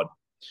time I'd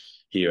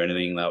hear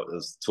anything that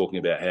was talking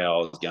about how I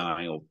was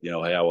going, or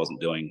how I wasn't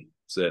doing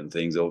certain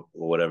things or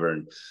whatever.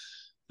 And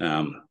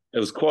it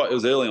was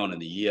early on in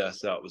the year,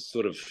 so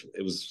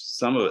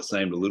some of it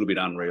seemed a little bit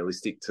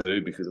unrealistic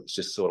too, because it was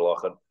just sort of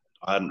like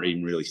I hadn't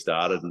even really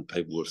started, and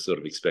people were sort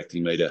of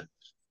expecting me to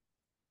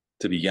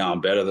be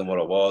going better than what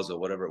I was or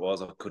whatever it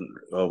was. I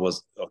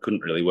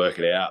couldn't really work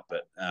it out,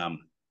 but I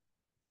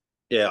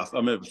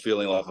remember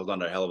feeling like I was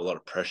under a hell of a lot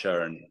of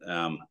pressure, and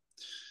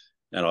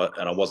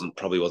I wasn't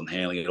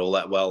handling it all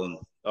that well. And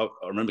I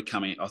remember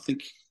I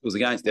think it was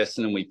against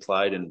Essendon we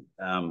played, and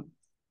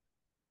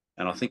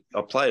I think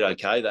I played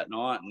okay that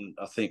night. And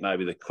I think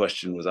maybe the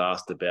question was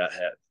asked about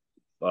how,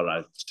 I don't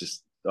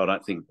know, I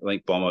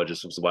think Bomber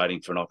just was waiting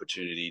for an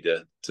opportunity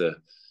to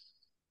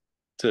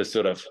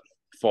sort of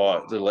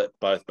fire, to let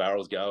both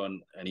barrels go,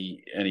 and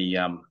he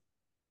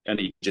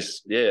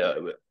just,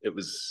 it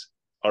was.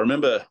 I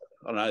remember,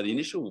 I don't know, the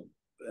initial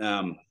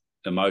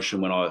emotion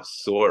when I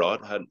saw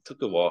it. It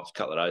took a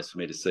couple of days for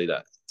me to see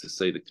the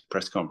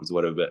press conference or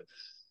whatever. But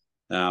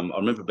I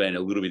remember being a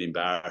little bit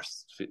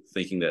embarrassed,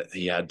 thinking that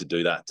he had to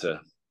do that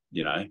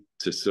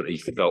he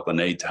felt the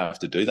need to have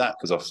to do that,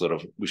 because I sort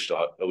of wished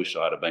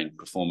I'd have been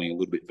performing a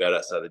little bit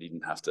better so that he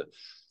didn't have to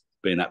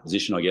be in that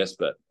position, I guess.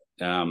 But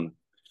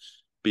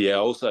yeah,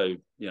 also,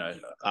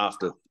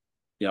 after,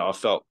 I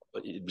felt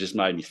it just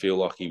made me feel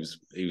like he was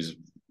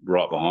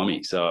right behind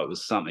me. So it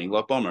was something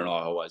like Bomber and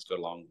I always got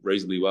along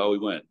reasonably well.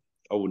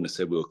 I wouldn't have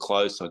said we were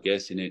close, I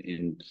guess,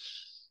 in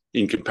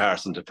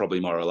comparison to probably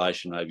my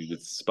relation maybe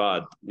with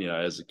Spud,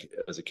 as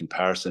a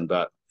comparison.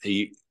 But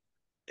he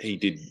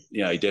did,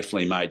 he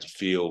definitely made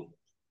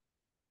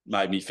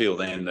me feel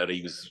then that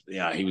he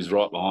was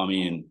right behind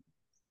me,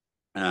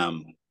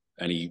 and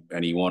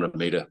he wanted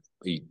me to,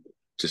 he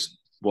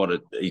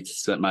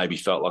maybe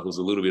felt like it was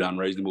a little bit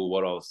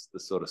unreasonable the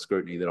sort of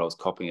scrutiny that I was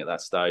copping at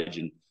that stage,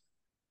 and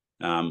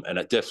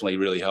it definitely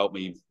really helped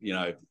me,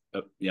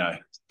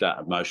 that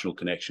emotional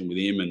connection with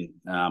him,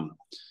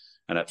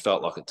 and it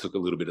felt like it took a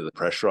little bit of the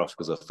pressure off,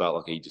 because I felt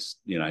like he just,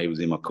 he was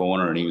in my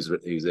corner, and he was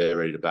there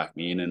ready to back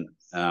me in,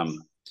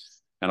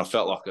 and I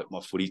felt like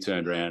my footy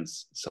turned around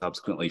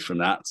subsequently from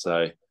that.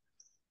 So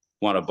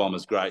one of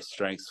Bomber's great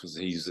strengths was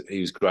he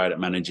was great at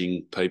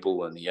managing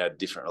people, and he had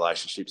different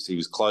relationships. He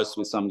was close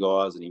with some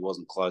guys, and he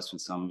wasn't close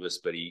with some of us,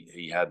 but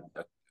he had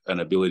an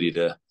ability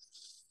to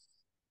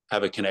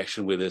have a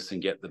connection with us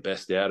and get the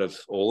best out of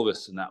all of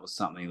us. And that was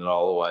something that I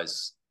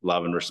always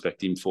love and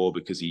respect him for,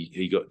 because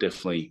he got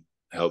definitely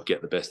helped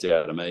get the best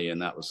out of me,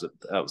 and that was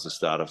the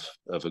start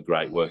of a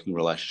great working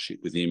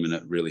relationship with him, and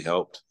it really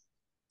helped.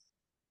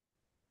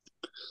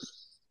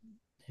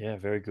 Yeah,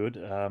 very good.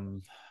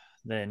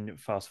 Then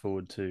fast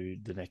forward to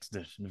the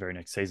very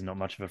next season. Not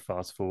much of a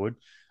fast forward.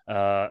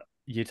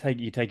 You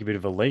take a bit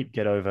of a leap,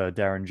 get over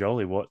Darren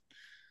Jolly. What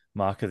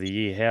mark of the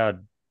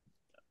year?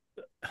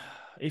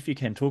 If you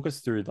can talk us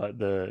through like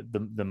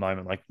the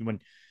moment, like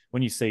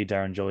when you see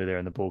Darren Jolly there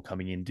and the ball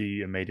coming in, do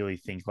you immediately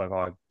think like,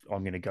 oh,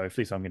 I'm going to go for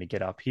this, I'm going to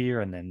get up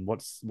here, and then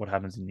what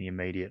happens in the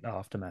immediate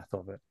aftermath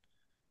of it?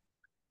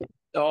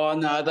 Oh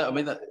no, I don't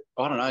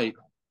know.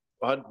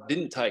 I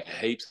didn't take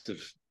heaps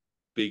of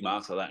big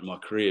marks like that in my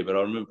career, but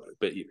I remember.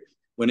 But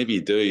whenever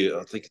you do,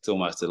 I think it's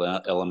almost an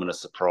element of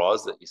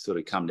surprise that you sort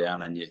of come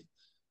down and it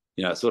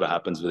sort of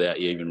happens without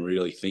you even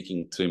really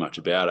thinking too much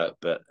about it.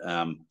 But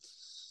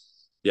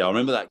yeah, I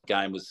remember that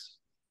game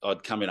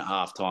I'd come in at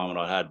halftime and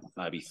I'd had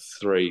maybe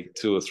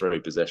 2 or 3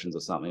 possessions or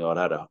something. I'd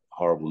had a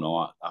horrible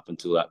night up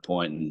until that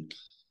point,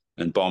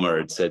 and Bomber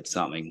had said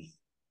something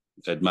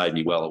that made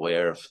me well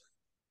aware of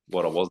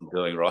what I wasn't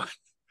doing right.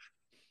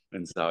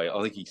 And so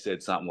I think he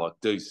said something like,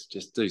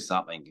 just do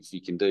something. If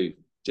you can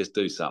just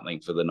do something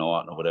for the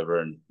night or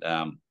whatever. And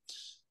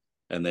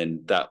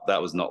then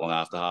that was not long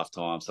after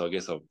halftime. So I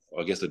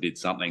guess I did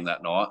something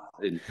that night.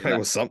 It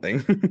was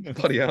something.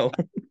 Bloody hell.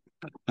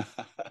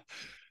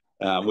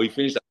 We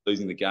finished up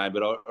losing the game,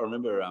 but I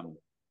remember, I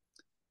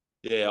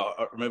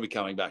remember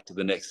coming back to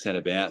the next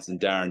centre bounce, and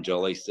Darren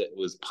Jolly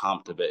was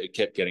pumped a bit. It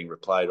kept getting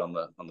replayed on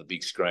the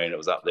big screen. It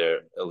was up there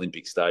at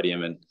Olympic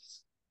Stadium, and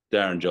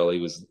Darren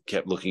Jolly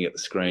kept looking at the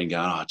screen,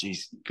 going, "Oh,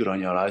 geez, good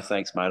on you, oh,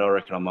 thanks, mate. I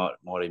reckon I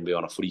might even be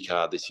on a footy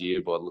card this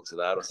year by the looks of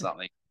that, or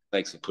something.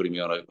 Thanks for putting me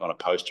on a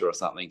poster or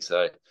something."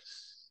 So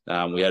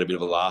we had a bit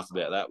of a laugh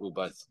about that. We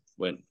both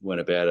went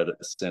about it at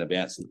the centre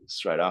bounce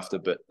straight after,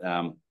 but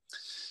yeah,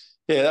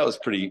 that was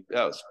I don't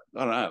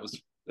know.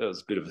 That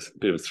was a bit of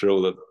a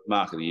thrill. The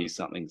mark of the year,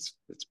 it's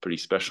pretty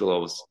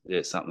special.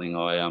 Something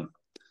I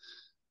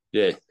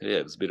it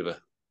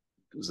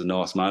was a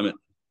nice moment.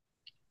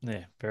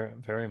 Yeah, very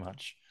very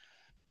much.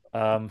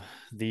 The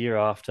year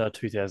after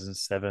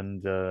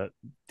 2007, the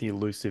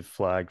elusive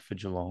flag for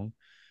Geelong.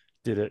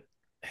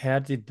 How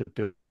did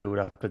the build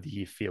up of the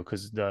year feel?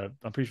 Because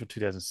I'm pretty sure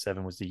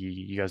 2007 was the year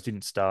you guys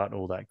didn't start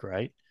all that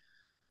great.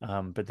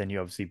 But then you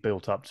obviously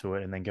built up to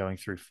it, and then going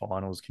through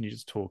finals. Can you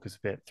just talk us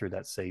a bit through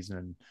that season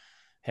and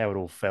how it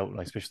all felt,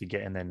 like especially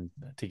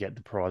to get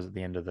the prize at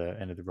the end of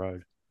the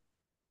road?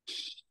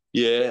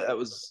 Yeah, that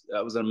was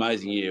an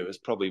amazing year. It was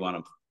probably I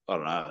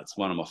don't know, it's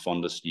one of my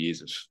fondest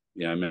years of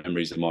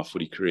memories of my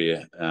footy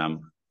career.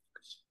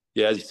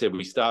 Yeah, as you said,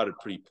 we started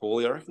pretty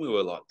poorly. I reckon we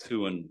were like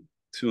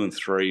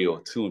 2-3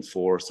 or 2-4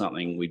 or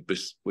something. We'd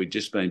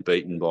just been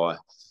beaten by,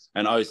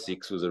 and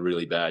 06 was a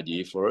really bad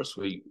year for us.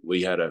 We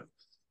had a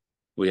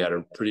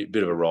pretty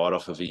bit of a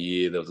write-off of a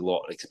year. There was a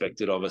lot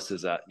expected of us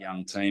as that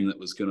young team that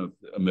was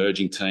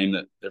emerging team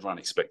that everyone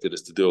expected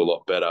us to do a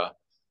lot better.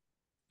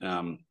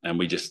 And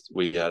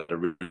we had a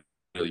really,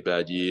 really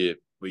bad year.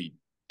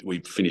 We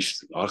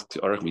finished, I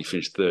reckon we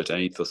finished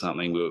 13th or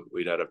something.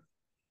 We'd had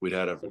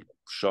a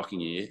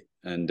shocking year,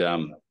 and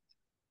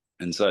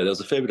so there was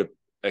a fair bit of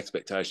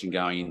expectation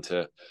going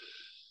into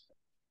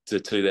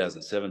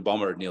 2007.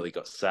 Bomber had nearly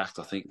got sacked.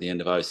 I think at the end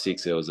of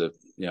 06, there was a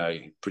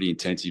pretty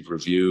intensive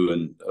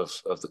review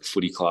of the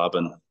footy club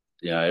and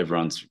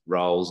everyone's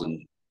roles,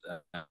 and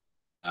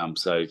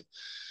so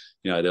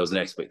there was an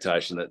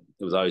expectation that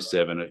it was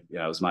 07. It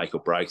was make or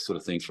break sort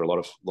of thing for a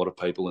lot of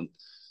people, and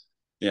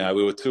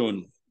we were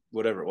 2-4,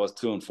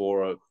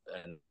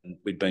 and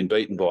we'd been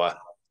beaten by,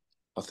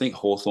 I think,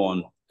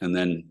 Hawthorn, and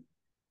then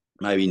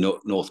maybe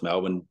North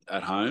Melbourne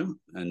at home,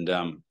 and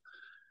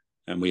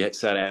we had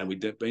sat down.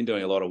 We'd been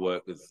doing a lot of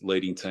work with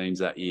leading teams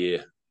that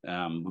year,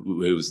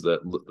 who was the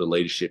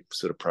leadership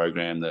sort of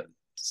program that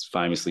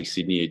famously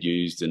Sydney had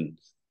used, and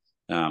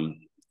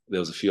there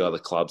was a few other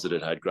clubs that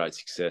had great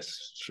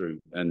success through.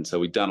 And so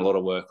we'd done a lot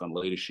of work on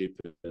leadership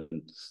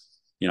and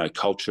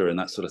culture and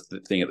that sort of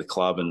thing at the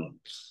club,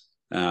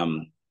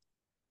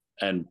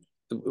 and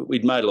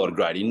we'd made a lot of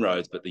great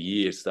inroads, but the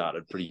year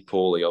started pretty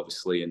poorly,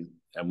 obviously. And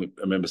I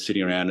remember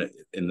sitting around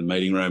in the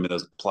meeting room, and there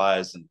was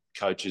players and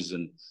coaches,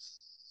 and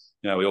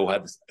we all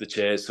had the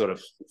chairs sort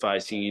of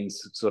facing in,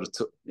 sort of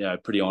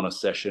pretty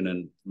honest session.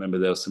 And remember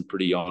there was some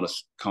pretty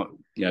honest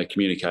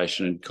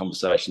communication and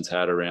conversations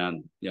had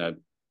around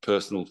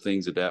personal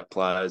things about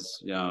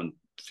players, and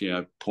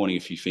pointing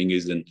a few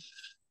fingers. And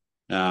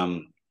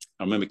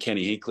I remember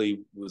Kenny Hinkley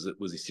was the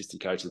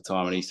assistant coach at the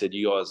time, and he said,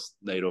 "You guys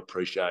need to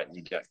appreciate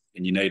and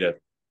you need to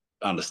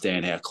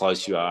understand how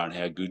close you are and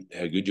how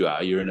good you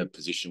are. You're in a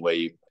position where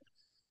you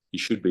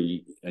should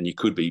be, and you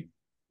could be,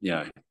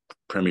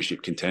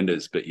 premiership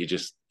contenders, but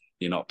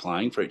you're not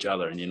playing for each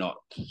other, and you're not."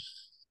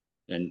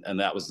 And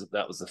that was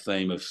the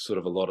theme of sort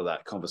of a lot of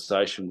that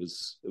conversation.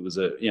 It was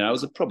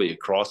probably a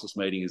crisis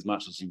meeting as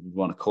much as you would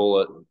want to call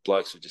it.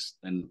 Blokes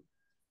and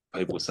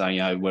people were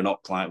saying, we're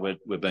not playing,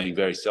 we're being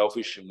very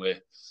selfish, and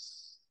we're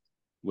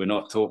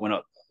not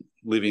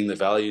living the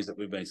values that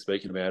we've been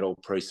speaking about all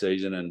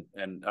pre-season.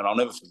 And I'll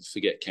never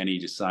forget Kenny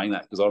just saying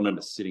that, because I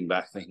remember sitting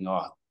back thinking,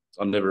 I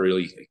never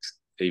really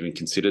even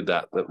considered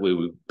that we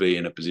would be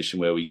in a position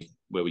where we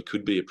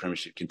could be a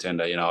premiership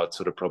contender. You know, I'd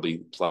sort of probably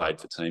played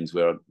for teams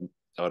where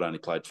I'd only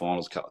played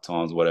finals a couple of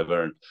times or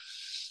whatever. And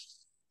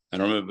I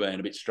remember being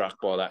a bit struck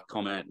by that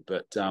comment.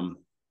 But,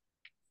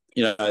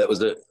 you know, it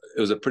was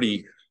a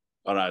pretty,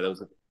 I don't know, there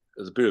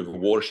was a bit of a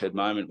watershed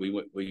moment. We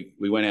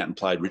went out and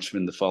played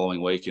Richmond the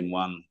following week and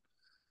won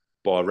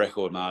by a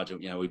record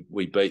margin. You know,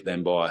 we beat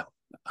them by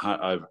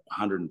over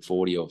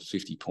 140 or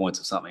 50 points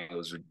or something. It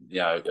was, you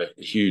know,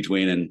 a huge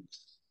win.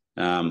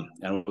 And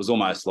it was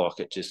almost like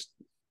it just,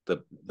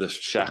 the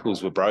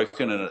shackles were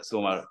broken, and it's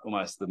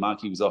almost the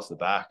monkey was off the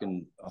back.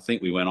 And I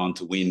think we went on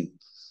to win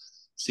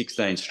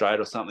 16 straight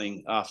or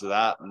something after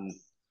that. And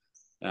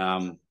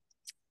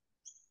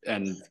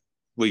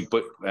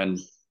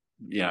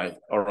you know,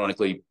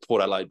 ironically,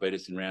 Port Adelaide beat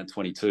us in round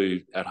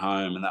 22 at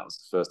home, and that was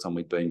the first time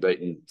we'd been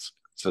beaten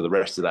for the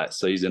rest of that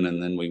season.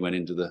 And then we went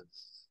into the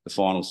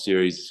final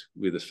series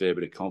with a fair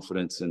bit of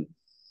confidence. And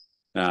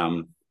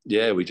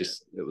it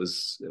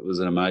was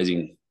an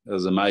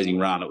amazing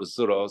run. It was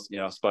sort of, you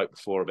know, I spoke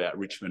before about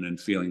Richmond and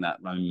feeling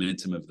that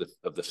momentum of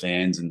the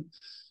fans and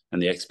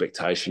the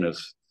expectation of,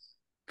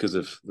 because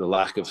of the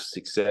lack of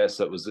success.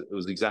 It was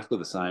exactly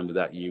the same with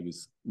that year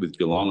with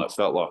Geelong. It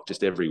felt like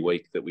just every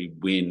week that we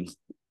win,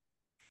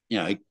 you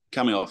know,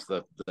 coming off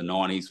the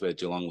 90s where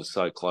Geelong was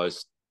so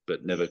close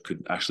but never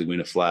could actually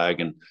win a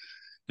flag, and,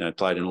 you know,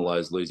 played in all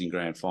those losing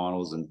grand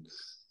finals. And,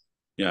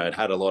 you know, it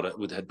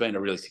had been a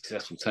really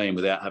successful team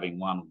without having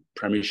won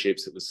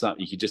premierships. It was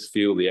something you could just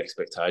feel the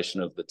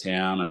expectation of the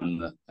town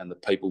and the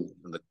people,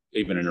 and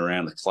even in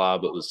around the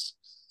club. It was,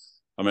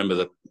 I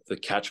remember the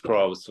catch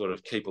cry was sort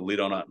of keep a lid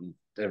on it, and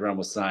everyone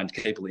was saying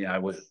keep, you know,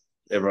 with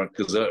everyone,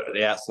 because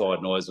the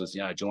outside noise was,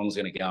 you know, Geelong's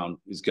going to go and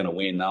is going to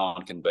win. No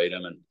one can beat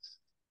them,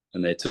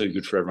 and they're too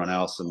good for everyone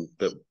else.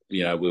 But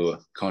you know, we were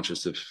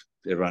conscious of,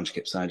 everyone just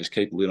kept saying just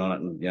keep a lid on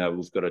it, and, you know,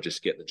 we've got to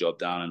just get the job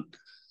done. And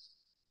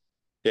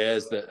yeah,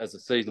 as the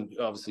season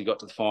obviously got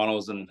to the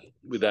finals, and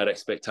with that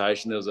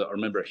expectation, I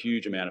remember a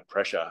huge amount of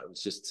pressure. It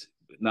was just,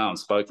 no one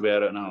spoke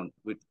about it.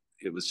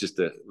 It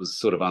was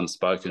sort of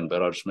unspoken.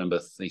 But I just remember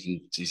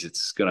thinking, geez,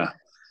 I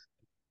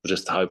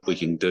just hope we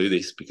can do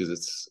this, because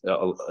it's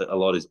a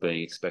lot is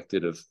being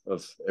expected of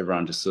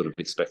everyone. Just sort of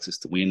expects us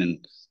to win.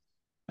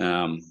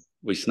 And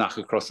we snuck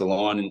across the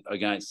line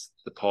against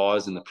the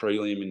Pies in the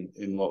prelim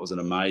in what was an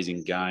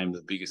amazing game,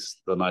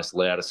 the most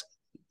loudest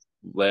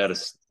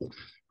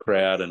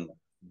crowd, and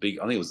I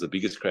think it was the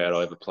biggest crowd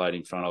I ever played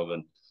in front of.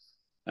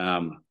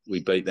 And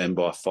we beat them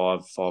by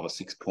five or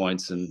 6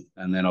 points, and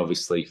then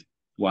obviously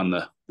won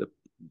the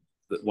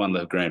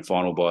grand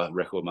final by a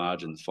record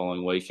margin the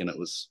following week. And I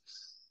just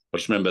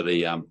remember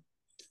the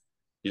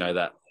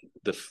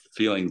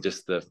feeling,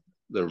 just the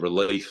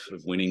relief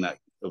of winning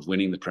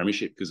the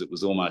premiership, because it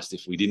was almost,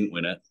 if we didn't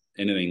win it,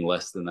 anything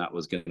less than that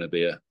was going to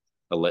be a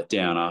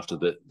letdown after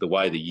the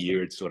way the year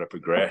had sort of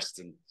progressed.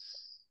 And,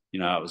 you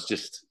know, it was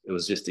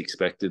just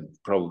expected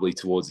probably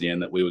towards the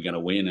end that we were going to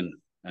win.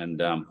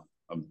 And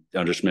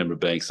I just remember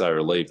being so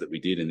relieved that we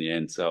did in the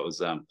end. So it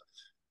was, as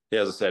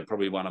I said,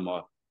 probably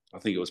I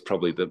think it was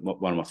probably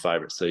one of my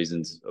favourite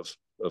seasons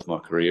of my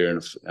career,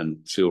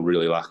 and feel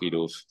really lucky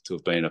to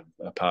have been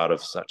a part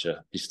of such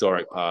a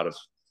historic part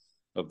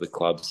of the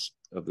club's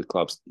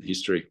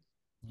history.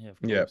 Yeah,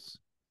 of course.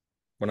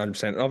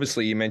 100%.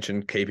 Obviously, you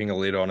mentioned keeping a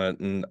lid on it,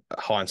 and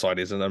hindsight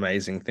is an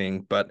amazing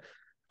thing. But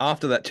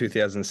after that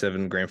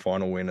 2007 grand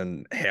final win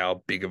and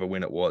how big of a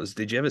win it was,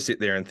 did you ever sit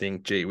there and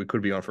think, gee, we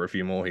could be on for a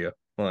few more here?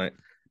 Like,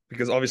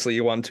 because obviously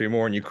you won 2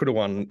 more and you could have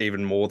won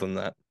even more than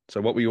that. So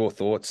what were your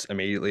thoughts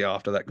immediately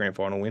after that grand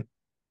final win?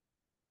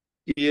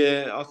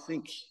 Yeah, I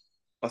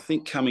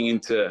think coming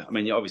into, I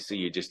mean, obviously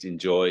you just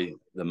enjoy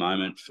the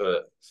moment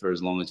for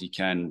as long as you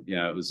can. You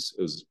know, it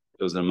was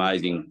an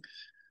amazing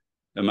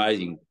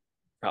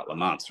couple of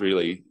months,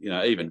 really. You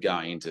know, even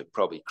going into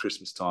probably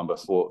Christmas time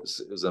before,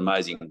 it was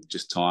amazing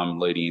just time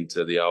leading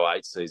into the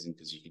 08 season,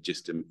 because you could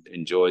just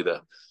enjoy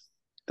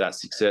that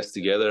success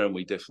together, and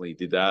we definitely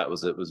did that. It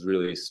was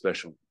really a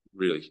special,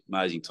 really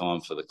amazing time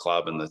for the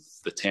club and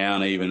the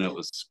town. Even it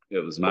was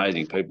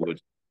amazing.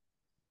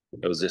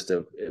 It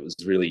was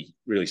really,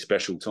 really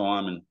special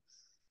time. And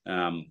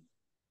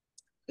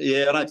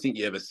I don't think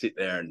you ever sit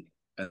there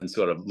and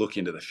sort of look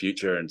into the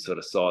future and sort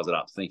of size it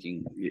up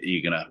thinking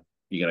you're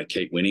gonna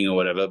keep winning or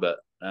whatever. But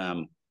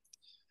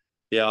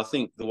I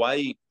think the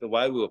way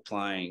we were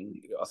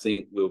playing, I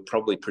think we were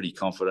probably pretty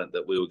confident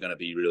that we were going to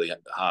be really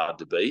hard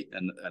to beat,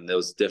 and there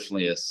was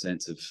definitely a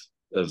sense of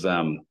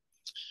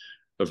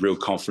real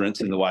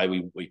confidence in the way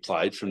we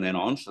played from then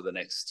on for the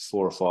next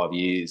 4 or 5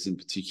 years in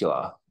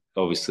particular.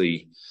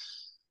 Obviously,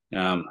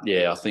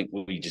 I think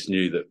we just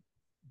knew that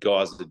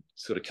guys had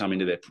sort of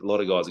a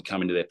lot of guys had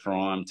come into their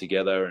prime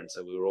together, and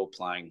so we were all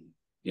playing.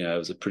 You know, it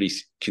was a pretty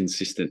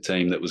consistent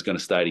team that was going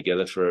to stay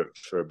together for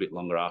a bit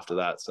longer after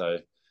that. So,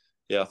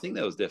 I think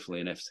there was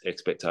definitely an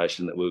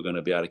expectation that we were going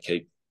to be able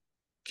to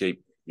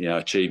keep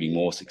achieving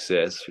more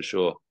success for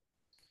sure.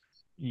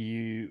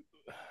 you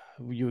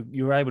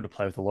were able to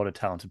play with a lot of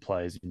talented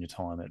players in your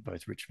time at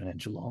both Richmond and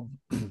Geelong.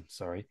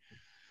 Sorry.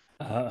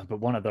 But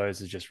one of those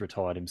has just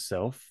retired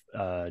himself.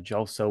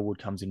 Joel Selwood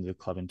comes into the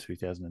club in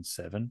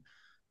 2007.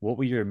 What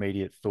were your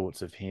immediate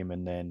thoughts of him,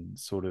 and then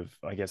sort of,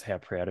 I guess, how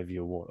proud of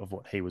you of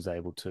what he was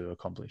able to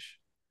accomplish?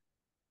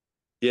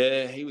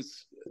 Yeah, he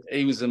was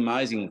an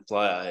amazing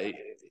player.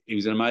 He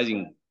was an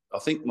amazing. I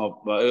think my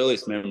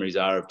earliest memories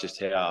are of just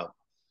how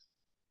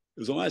it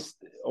was almost.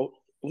 I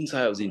wouldn't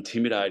say it was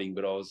intimidating,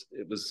 but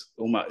it was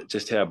almost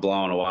just how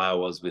blown away I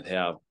was with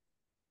how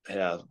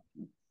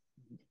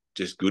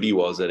just good he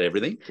was at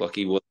everything. Like,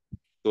 he was the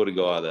sort of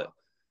guy that,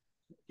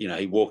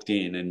 he walked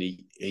in and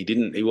he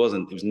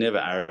was never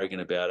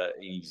arrogant about it.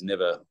 He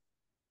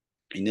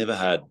never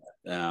had,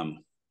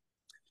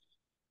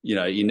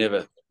 you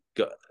never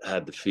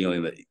had the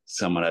feeling that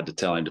someone had to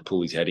tell him to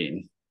pull his head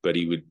in, but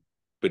he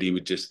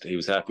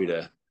was happy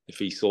to, if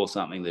he saw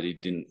something that he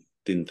didn't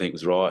think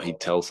was right,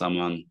 he'd tell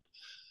someone.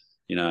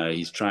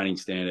 His training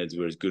standards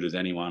were as good as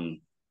anyone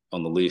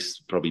on the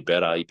list, probably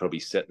better. He probably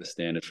set the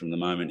standard from the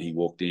moment he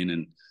walked in,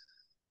 and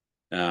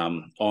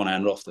on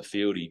and off the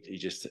field, he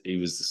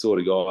was the sort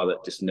of guy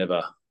that just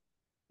never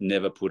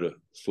put a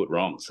foot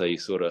wrong. So he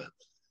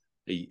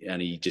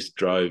just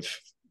drove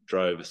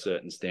a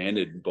certain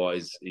standard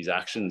by his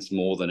actions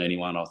more than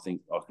anyone I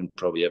think I can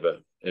probably ever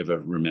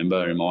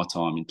remember in my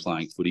time in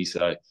playing footy.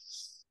 So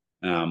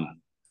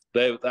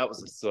that was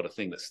the sort of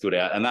thing that stood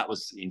out, and that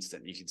was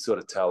instant. You could sort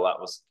of tell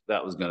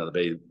that was going to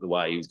be the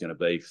way he was going to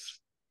be.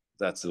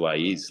 That's the way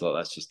he is. Like,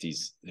 that's just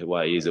the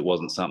way he is. It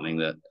wasn't something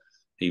that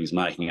he was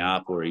making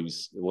up, or it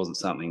wasn't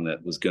something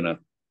that was going to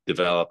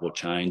develop or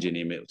change in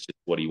him. It was just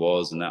what he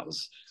was, and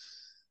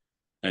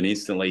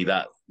instantly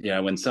that,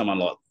 when someone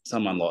like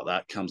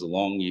that comes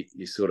along,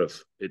 you sort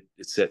of, it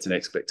sets an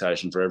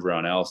expectation for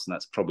everyone else, and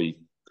that's probably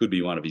could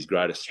be one of his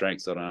greatest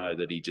strengths. I don't know,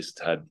 that he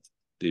just had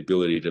the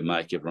ability to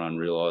make everyone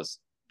realise,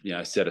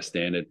 set a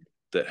standard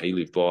that he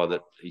lived by,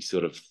 that he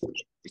sort of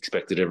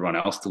expected everyone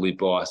else to live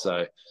by.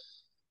 So,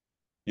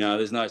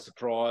 there's no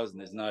surprise, and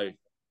there's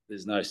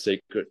no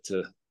secret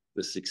to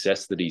the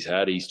success that he's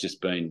had.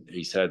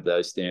 He's had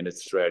those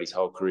standards throughout his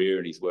whole career,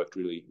 and he's worked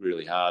really,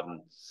 really hard.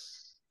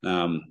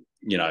 And,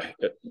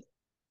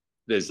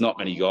 there's not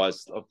many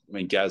guys. I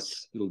mean,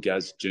 little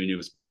Gaz Jr.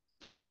 was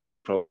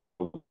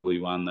probably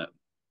one that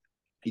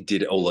he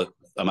did all the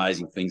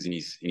amazing things in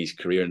his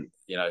career. And,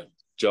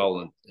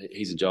 Joel and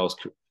Joel's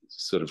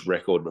sort of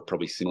record were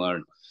probably similar.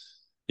 And,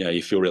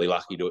 you feel really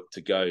lucky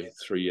to go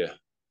through your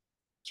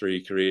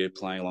career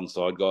playing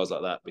alongside guys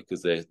like that,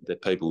 because they're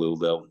people who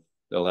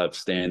they'll have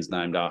stands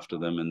named after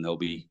them, and they'll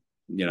be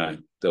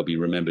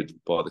remembered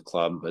by the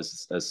club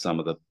as some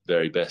of the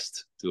very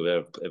best to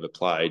have ever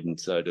played. And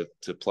so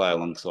to play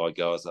alongside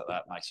guys like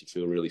that makes you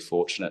feel really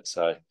fortunate.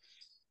 So,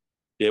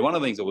 yeah, one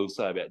of the things I will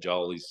say about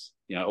Joel is,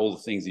 all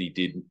the things that he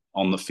did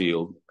on the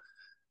field,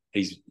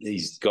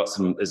 he's got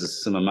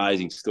there's some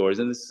amazing stories,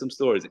 and there's some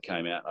stories that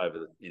came out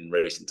in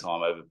recent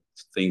time over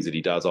things that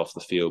he does off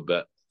the field.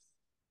 But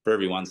for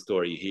every one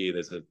story you hear,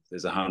 there's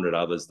 100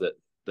 others that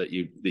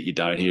you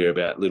don't hear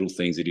about, little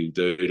things that he'll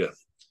do to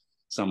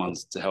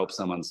help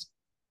someone's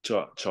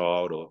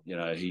child, or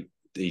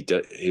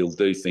he'll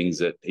do things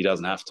that he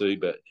doesn't have to,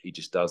 but he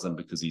just does them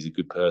because he's a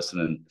good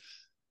person.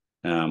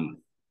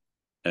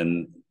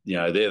 And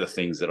they're the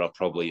things that I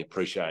probably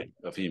appreciate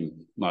of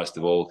him most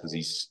of all, because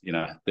he's,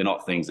 they're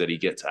not things that he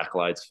gets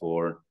accolades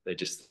for. They're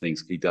just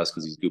things he does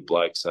because he's a good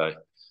bloke. So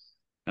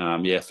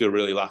I feel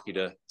really lucky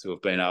to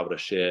have been able to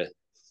share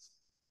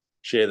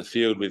the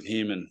field with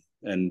him,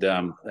 and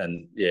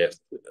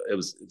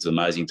it's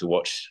amazing to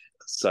watch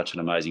such an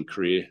amazing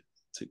career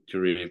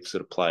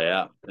sort of play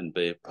out, and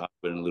be a part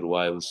of it in a little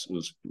way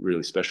was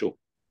really special.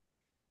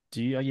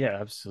 Yeah,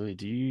 absolutely.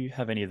 Do you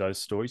have any of those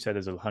stories? So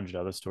there's 100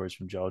 other stories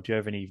from Joel. Do you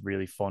have any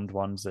really fond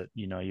ones that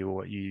you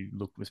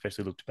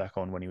especially looked back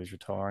on when he was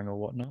retiring or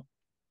whatnot?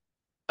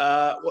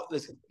 I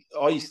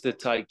used to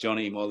take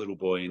Johnny, my little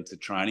boy, into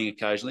training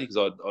occasionally, because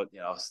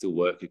I still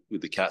work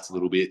with the Cats a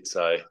little bit.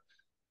 So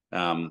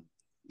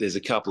there's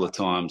a couple of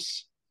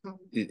times,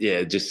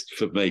 just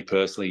for me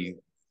personally,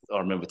 I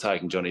remember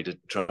taking Johnny to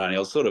training. I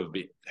was sort of a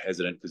bit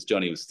hesitant because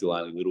Johnny was still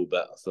only little,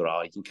 but I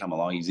thought, he can come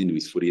along. He's into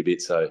his footy a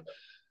bit, so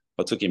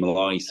I took him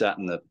along. I sat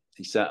him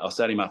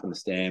up in the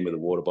stand with a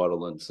water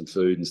bottle and some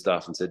food and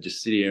stuff, and said,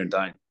 "Just sit here and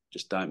don't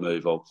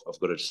move.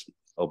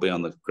 I'll be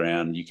on the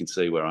ground. You can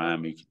see where I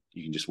am. You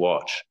can just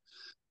watch."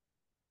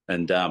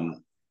 And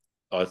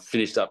I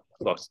finished up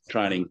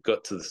training,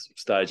 got to the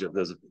stage of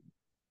there's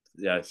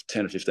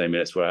 10 or 15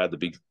 minutes where I had the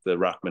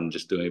ruckman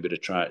just doing a bit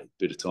of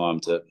time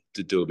to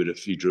do a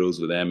few drills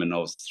with them, and I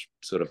was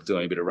sort of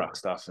doing a bit of ruck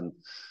stuff, and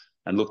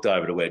looked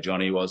over to where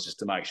Johnny was just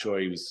to make sure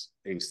he was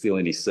still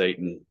in his seat,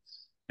 and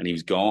he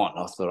was gone.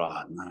 I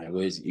thought, no,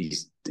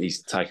 he's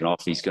taken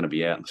off. He's going to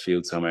be out in the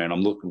field somewhere. And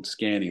I'm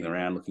scanning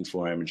around looking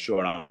for him, and sure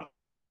enough,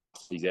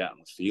 he's out in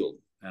the field.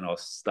 And I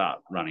start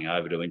running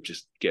over to him,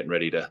 just getting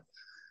ready to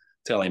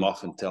tell him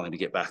off and tell him to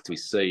get back to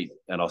his seat.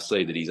 And I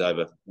see that he's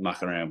over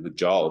mucking around with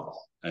Joel.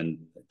 And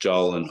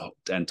Joel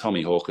and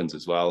Tommy Hawkins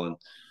as well,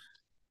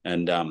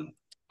 and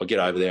I get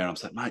over there and I'm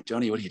like, mate,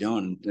 Johnny, what are you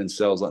doing? And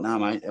Sel's like, no,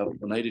 mate, I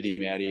needed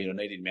him out here. I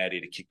needed him out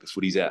here to kick the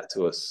footies out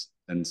to us.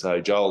 And so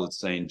Joel had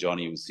seen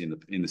Johnny was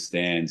in the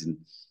stands,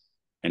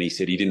 and he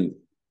said he didn't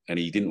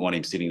want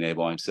him sitting there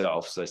by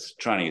himself. So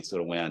training had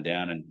sort of wound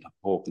down, and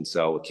Hawk and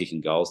Sel were kicking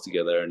goals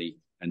together,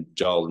 and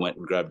Joel went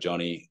and grabbed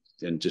Johnny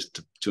and just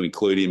to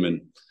include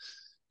him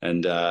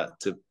and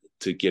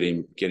to get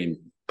him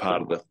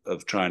part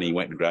of training. He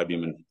went and grabbed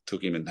him and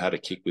took him and had a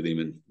kick with him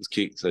and was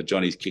kicked. So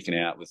Johnny's kicking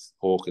out with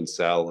Hawk and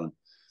Sel,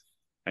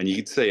 and you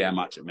could see how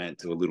much it meant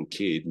to a little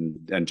kid.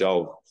 And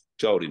Joel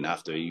didn't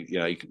have to. He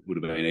would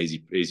have been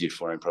easier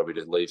for him probably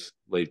to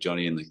leave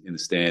Johnny in the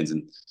stands,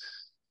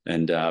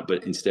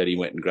 but instead he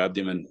went and grabbed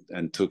him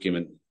and took him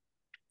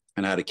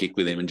and had a kick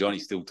with him. And Johnny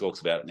still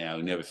talks about it now.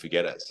 He'll never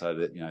forget it. So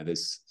that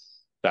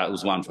that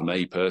was one for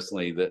me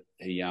personally that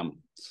he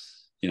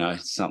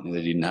it's something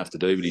that he didn't have to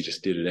do, but he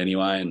just did it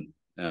anyway.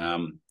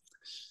 And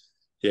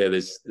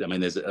there's as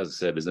I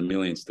said, there's a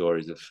million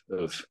stories of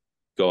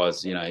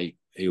guys.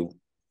 He'll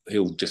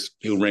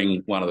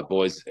ring one of the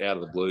boys out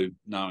of the blue,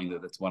 knowing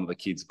that it's one of the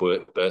kids'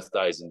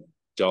 birthdays, and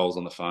Joel's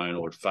on the phone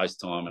or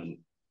FaceTime and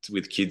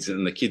with kids,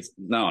 and the kids,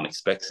 no one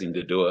expects him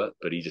to do it,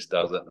 but he just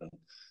does it,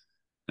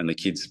 and the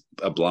kids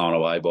are blown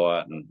away by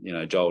it. And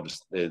Joel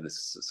they're the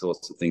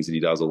sorts of things that he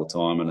does all the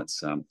time, and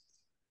it's I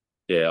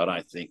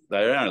don't think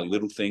they're only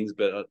little things,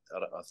 but I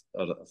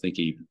think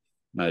he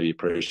maybe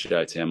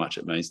appreciates how much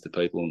it means to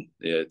people. And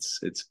it's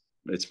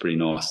pretty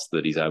nice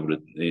that he's able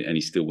to, and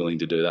he's still willing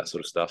to do that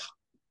sort of stuff.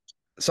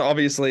 So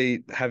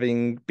obviously,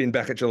 having been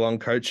back at Geelong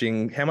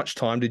coaching, how much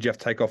time did you have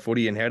to take off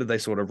footy, and how did they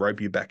sort of rope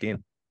you back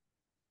in?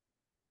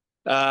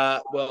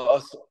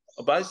 Well,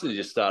 I basically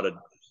just started.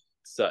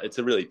 So it's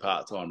a really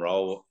part-time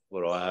role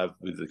what I have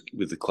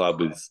with the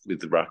club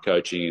with the ruck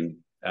coaching.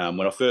 And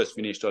when I first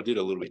finished, I did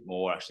a little bit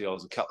more. Actually, I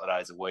was a couple of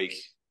days a week,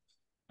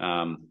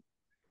 and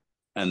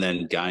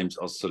then games.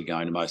 I was sort of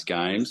going to most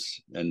games,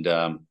 and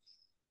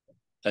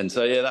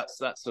so that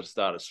sort of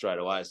started straight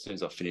away. As soon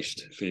as I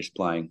finished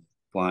playing,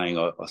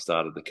 I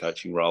started the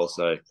coaching role.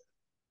 So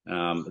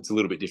it's a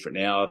little bit different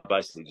now. I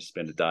basically just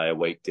spend a day a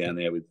week down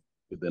there with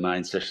the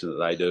main session that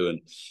they do, and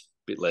a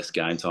bit less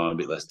game time, a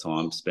bit less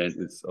time spent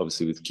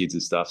with kids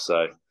and stuff.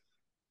 So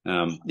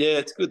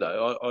it's good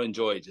though. I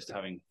enjoy just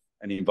having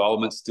an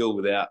involvement still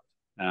without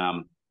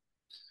I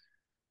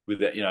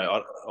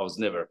was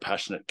never a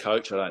passionate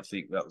coach. I don't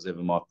think that was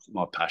ever my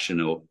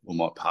passion or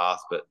my path,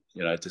 but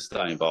to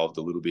stay involved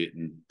a little bit,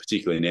 and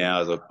particularly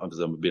now as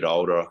I'm a bit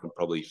older, I can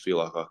probably feel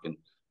like I can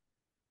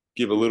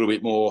give a little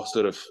bit more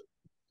sort of,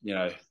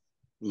 a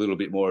little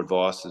bit more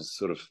advice as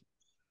sort of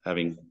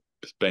having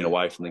been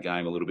away from the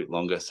game a little bit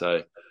longer.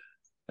 So,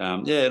 I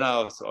enjoy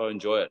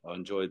it. I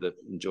enjoy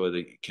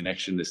the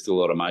connection. There's still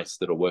a lot of mates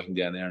that are working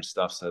down there and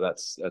stuff. So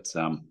that's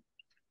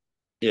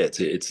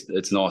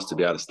it's nice to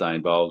be able to stay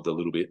involved a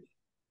little bit.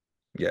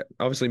 Yeah,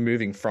 obviously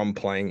moving from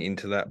playing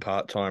into that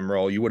part-time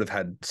role, you would have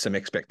had some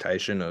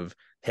expectation of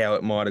how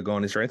it might have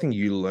gone. Is there anything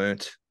you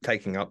learnt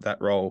taking up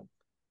that role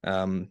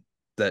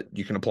that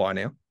you can apply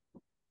now?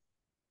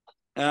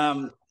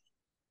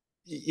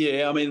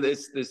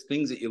 There's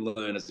things that you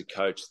learn as a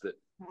coach that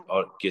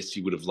I guess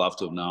you would have loved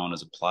to have known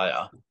as a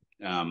player,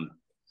 and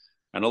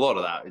a lot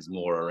of that is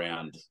more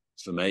around.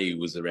 For me,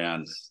 was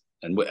around,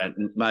 and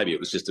maybe it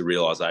was just a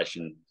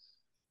realization,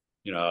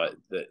 that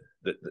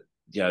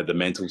the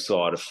mental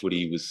side of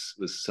footy was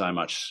so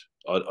much.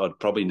 I'd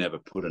probably never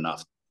put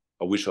enough.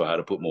 I wish I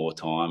had put more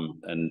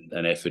time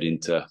and effort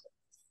into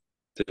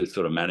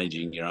sort of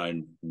managing your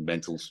own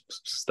mental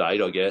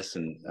state, I guess,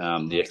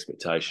 and the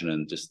expectation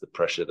and just the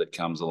pressure that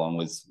comes along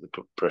with the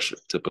pressure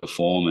to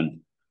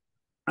perform.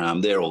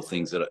 And they're all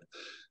things that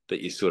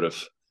you sort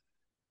of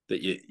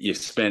that you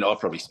spend. I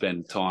probably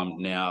spend time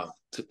now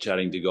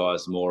chatting to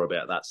guys more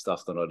about that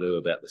stuff than I do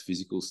about the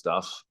physical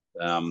stuff.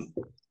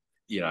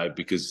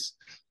 Because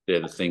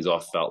they're the things I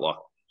felt like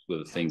were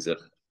the things that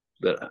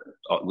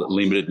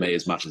limited me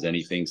as much as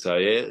anything. So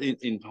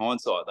in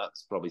hindsight,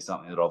 that's probably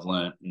something that I've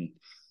learned, and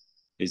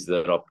is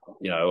that I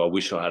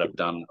wish I had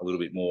done a little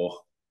bit more,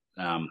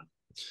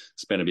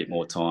 spent a bit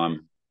more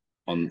time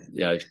on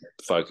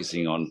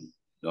focusing on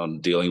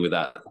dealing with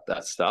that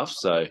stuff.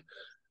 So,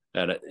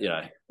 and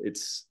I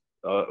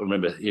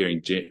remember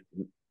hearing Gene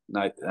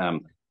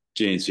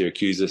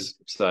Syracuse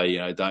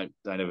say, don't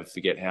ever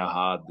forget how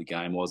hard the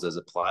game was as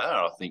a player.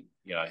 I think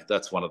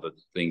that's one of the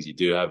things you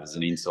do have as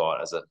an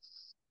insight as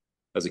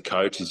a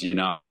coach is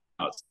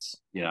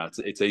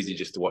it's easy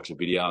just to watch a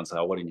video and say,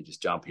 oh, why didn't you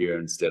just jump here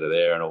instead of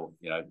there, and all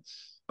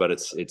but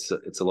it's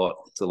a lot.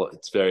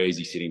 It's very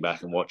easy sitting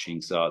back and watching.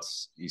 So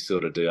you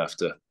sort of do have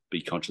to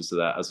be conscious of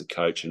that as a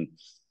coach, and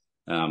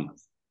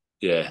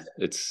it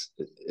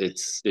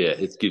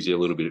gives you a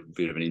little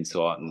bit of an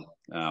insight, and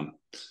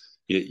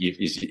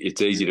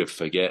it's easy to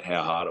forget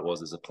how hard it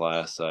was as a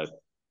player. So,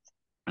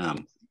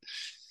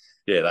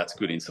 that's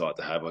good insight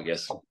to have, I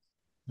guess.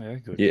 Very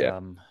good. Yeah.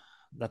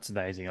 That's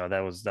amazing. That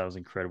was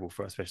incredible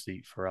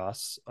especially for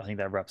us. I think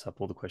that wraps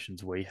up all the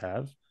questions we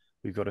have.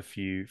 We've got a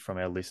few from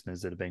our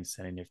listeners that have been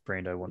sent in if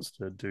Brando wants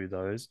to do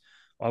those.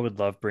 I would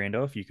love,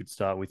 Brando, if you could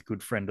start with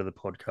good friend of the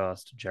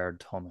podcast, Jared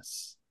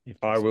Thomas. If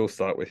I possible. will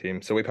start with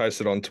him. So we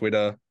posted on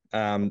Twitter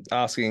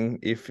asking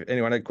if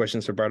anyone had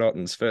questions for Brad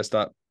Ottens. First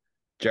up,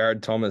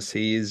 Jared Thomas.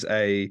 He is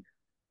a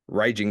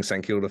raging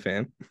St Kilda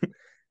fan.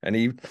 And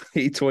he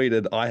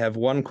tweeted, I have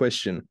one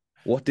question.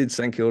 What did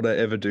St Kilda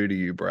ever do to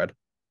you, Brad?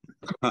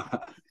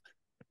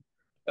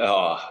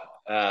 Oh,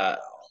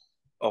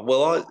 well,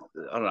 I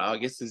don't know. I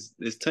guess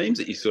there's teams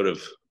that you sort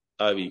of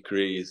over your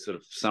career, you sort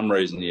of for some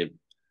reason you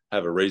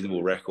have a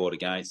reasonable record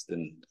against,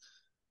 and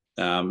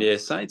yeah,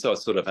 Saints. I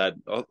sort of had.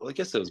 I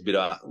guess it was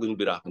a little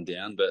bit up and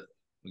down, but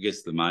I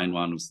guess the main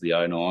one was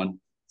the '09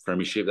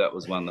 premiership. That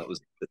was one that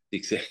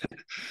sticks out.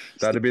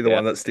 That'd be the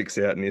one that sticks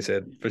out in his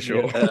head for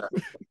sure. Yeah.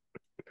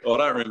 Well,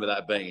 I don't remember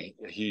that being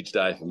a huge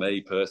day for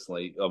me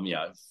personally.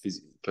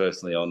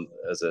 Personally on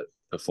as a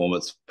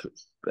performance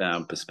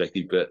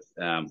perspective, but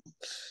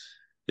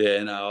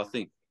yeah, no, I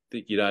think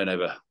you don't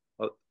ever.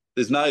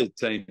 There's no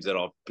teams that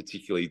I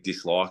particularly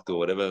disliked or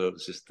whatever. It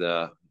was just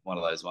one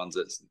of those ones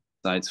that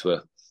Saints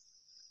were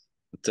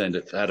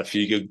had a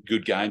few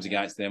good games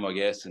against them, I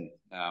guess, and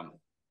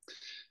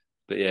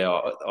but yeah,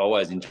 I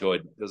always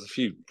enjoyed. There was a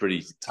few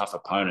pretty tough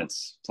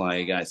opponents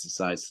playing against the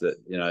Saints that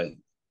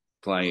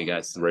playing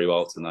against the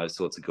Revolts and those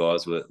sorts of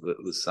guys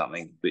was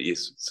something that you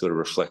sort of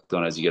reflect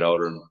on as you get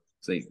older and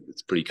think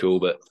it's pretty cool.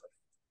 But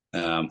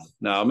no,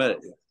 I mean it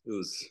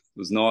was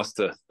nice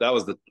to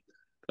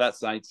that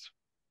Saints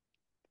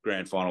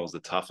grand final was the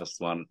toughest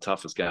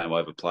game I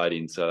ever played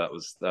in. So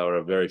they were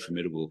a very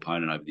formidable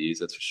opponent over the years,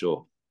 that's for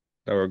sure.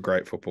 They were a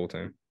great football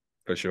team,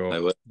 for sure. They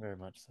were. Very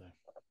much so.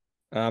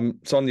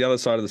 So on the other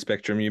side of the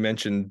spectrum, you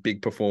mentioned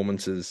big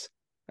performances.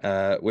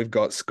 We've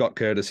got Scott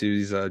Curtis,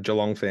 who's a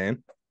Geelong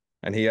fan,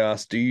 and he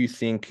asked, do you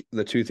think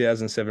the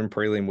 2007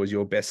 prelim was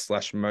your best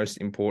 /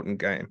 most important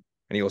game?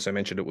 And he also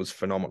mentioned it was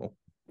phenomenal.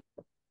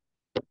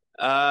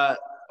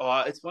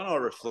 It's one I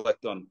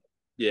reflect on.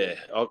 Yeah,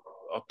 I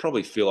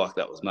probably feel like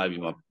that was maybe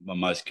my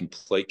most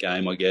complete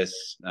game, I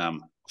guess. I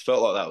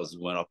felt like that was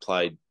when I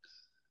played.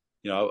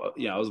 I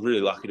was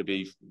really lucky to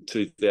be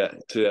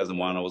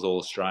 2001. I was All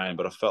Australian,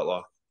 but I felt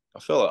like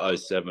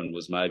 07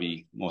 was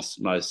maybe my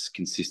most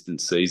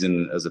consistent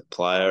season as a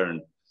player,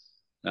 and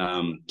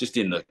just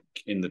in my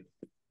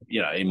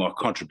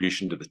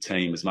contribution to the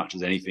team as much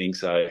as anything.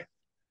 So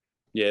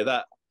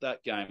yeah,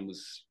 that game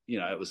was,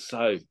 it was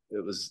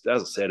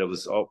as I said,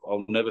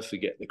 I'll never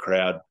forget the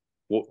crowd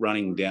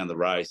running down the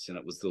race, and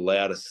it was the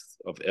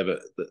loudest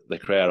the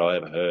crowd I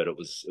ever heard. It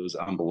was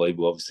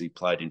unbelievable. Obviously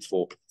played in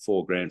four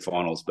grand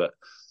finals, but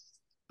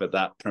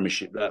that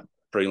premiership, that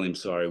prelim,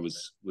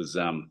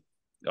 was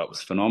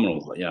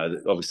phenomenal.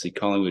 Obviously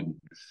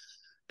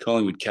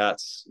Collingwood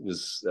Cats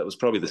was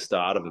probably the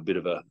start of a bit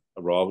of a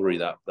rivalry,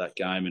 that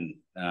game,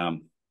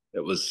 and it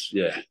was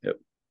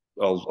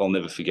I'll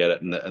never forget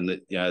it. And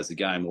as the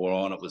game wore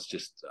on, it was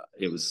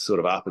sort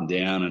of up and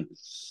down,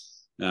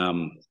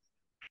 and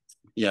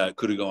it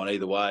could have gone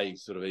either way,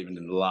 sort of even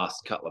in the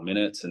last couple of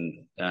minutes.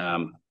 And I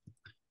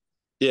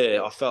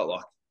felt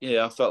like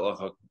I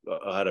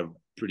had a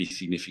pretty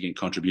significant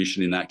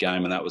contribution in that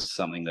game, and that was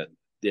something that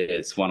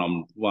it's one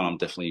I'm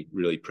definitely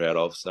really proud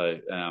of. So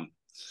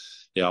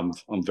I'm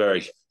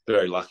very,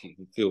 very lucky.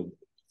 Feel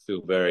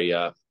very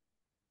I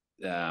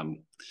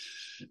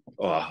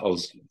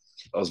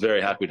was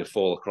very happy to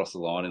fall across the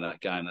line in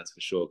that game, that's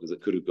for sure, because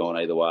it could have gone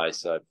either way.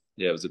 So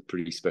yeah, it was a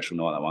pretty special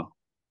night, that one.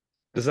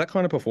 Does that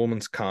kind of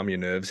performance calm your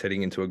nerves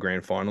heading into a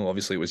grand final?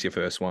 Obviously, it was your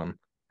first one.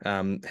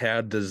 How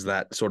does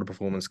that sort of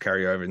performance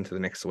carry over into the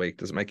next week?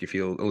 Does it make you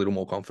feel a little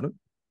more confident?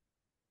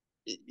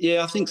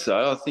 Yeah, I think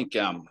so. I think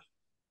I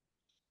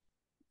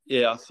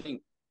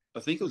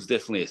think it was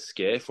definitely a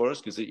scare for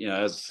us because,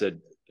 as I said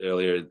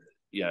earlier,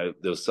 there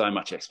was so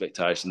much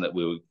expectation that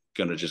we were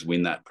going to just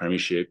win that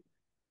premiership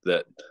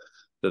that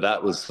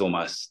was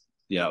almost,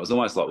 it was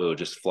almost like we were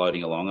just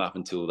floating along up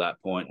until that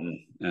point.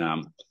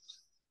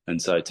 And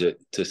so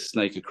to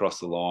sneak across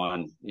the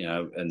line,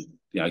 and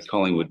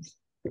Collingwood,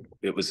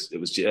 it was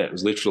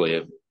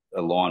literally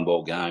a line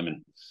ball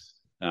game,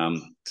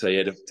 and so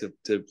yeah,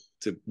 to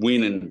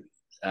win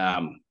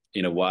and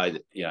in a way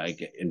that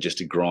and just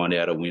to grind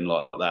out a win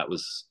like that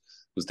was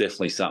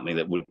definitely something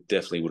that would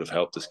have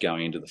helped us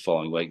going into the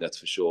following week. That's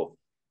for sure.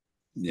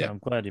 Yeah, I'm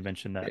glad you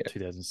mentioned that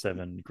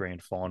 2007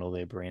 grand final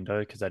there, Brando,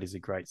 because that is a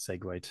great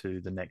segue to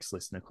the next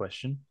listener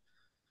question.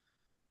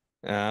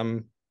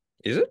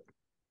 Is it?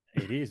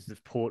 It is the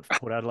Port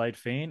Adelaide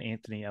fan,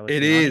 Anthony Alessiani.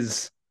 It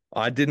is.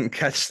 I didn't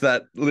catch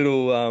that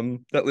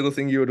little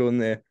thing you were doing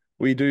there.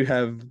 We do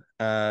have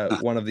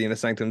one of the Inner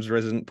Sanctum's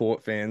resident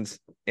Port fans,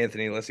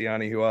 Anthony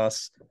Alessiani, who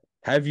asks,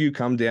 have you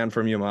come down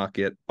from your mark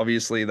yet?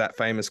 Obviously, that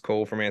famous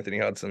call from Anthony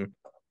Hudson.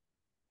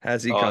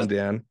 Has he come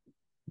down?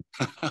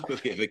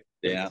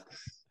 Yeah.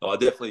 I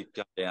definitely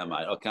come down,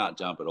 mate. I can't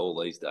jump at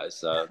all these days,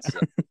 so I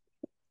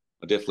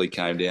definitely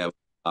came down.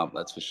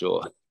 That's for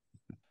sure.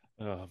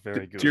 Oh,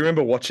 very good. Do you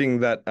remember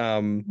watching that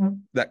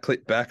that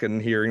clip back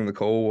and hearing the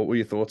call? What were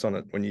your thoughts on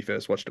it when you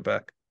first watched it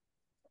back?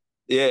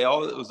 Yeah,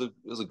 it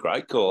was a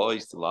great call. I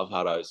used to love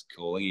Hutto's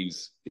calling. He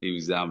was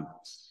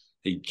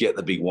he'd get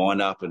the big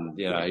wind up, and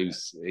he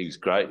was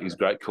great. He was a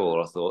great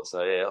caller, I thought.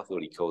 So yeah, I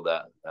thought he called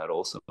that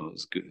awesome. It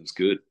was good. It was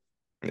good.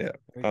 Yeah, Very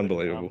good.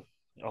 unbelievable.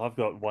 I've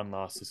got one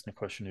last listener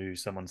question who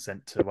someone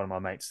sent to one of my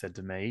mates said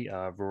to me,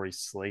 Rory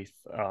Sleeth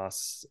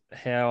asks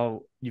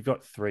how you've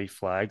got three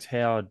flags.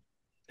 How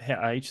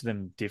are each of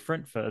them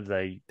different?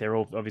 They're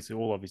all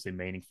obviously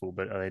meaningful,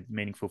 but are they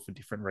meaningful for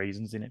different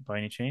reasons in it by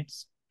any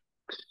chance?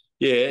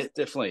 Yeah,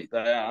 definitely.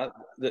 They are.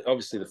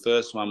 Obviously, the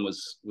first one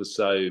was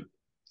so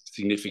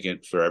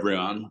significant for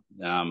everyone.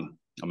 I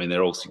mean,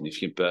 they're all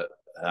significant, but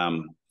yeah,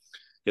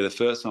 the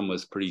first one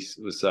was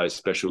so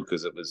special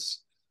because it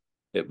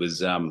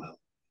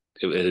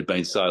had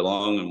been so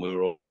long, and we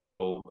were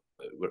all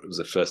it was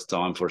the first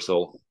time for us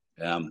all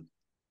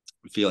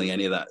feeling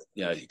any of that,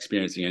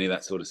 experiencing any of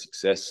that sort of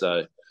success.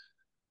 So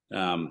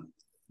um,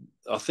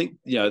 I think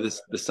the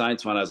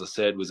Saints one, as I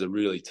said, was a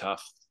really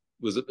tough.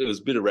 It was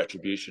a bit of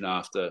retribution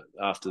after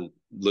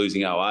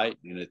losing 08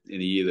 in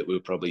a year that we were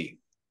probably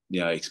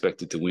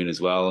expected to win as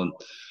well,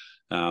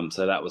 and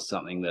so that was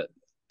something that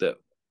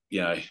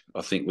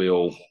I think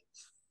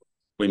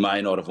we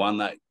may not have won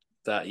that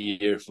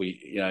year if we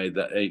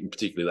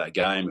particularly that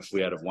game if we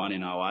had have won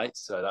in 08.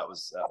 So that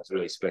was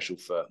really special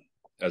for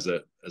as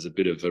a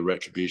bit of a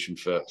retribution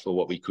for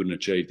what we couldn't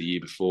achieve the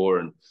year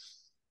before,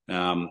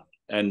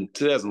 and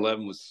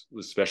 2011 was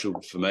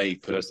special for me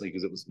personally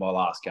because it was my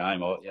last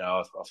game.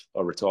 I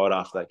retired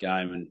after that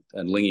game,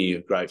 and Lingy,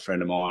 a great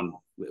friend of mine,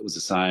 it was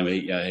the same.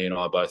 He and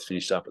I both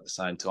finished up at the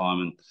same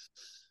time,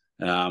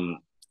 and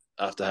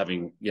after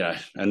having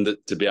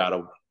to be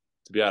able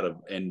to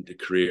end a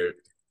career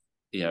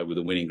with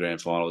a winning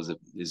grand final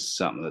is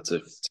something that's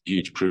a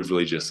huge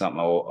privilege, or something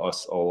I'll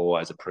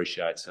always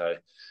appreciate. So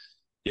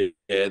yeah,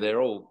 they're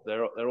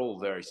all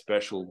very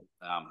special.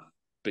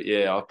 But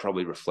yeah, I'll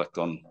probably reflect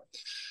on.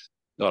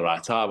 I don't know,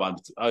 it's hard one.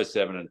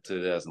 07 and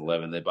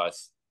 2011,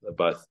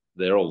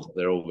 they're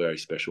all very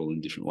special in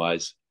different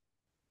ways.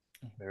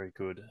 Very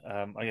good.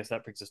 I guess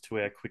that brings us to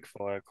our quick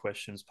fire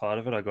questions part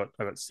of it. I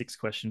got 6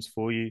 questions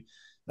for you.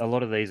 A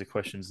lot of these are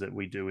questions that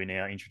we do in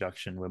our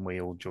introduction when we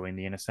all join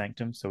the Inner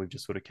Sanctum. So we've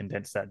just sort of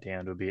condensed that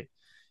down to a bit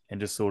and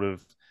just sort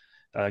of,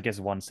 I guess,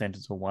 one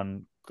sentence or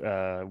one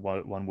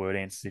word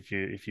answers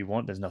if you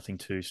want. There's nothing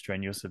too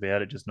strenuous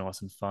about it, just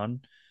nice and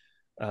fun.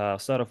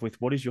 Start off with,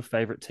 what is your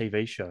favorite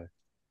TV show?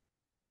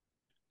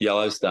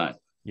 Yellowstone.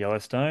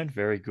 Yellowstone.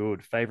 Very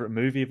good. Favorite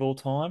movie of all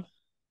time?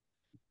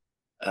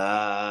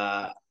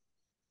 Uh,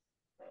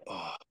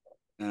 oh,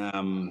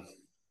 um,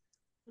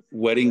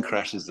 Wedding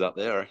Crashers up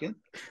there, I reckon.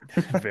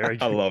 Very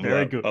I good. love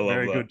Very that. good. I love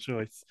Very that. good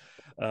choice.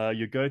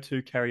 Your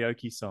go-to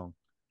karaoke song?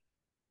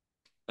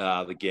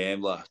 The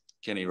Gambler,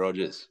 Kenny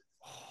Rogers.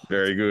 Oh,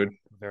 Very good.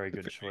 very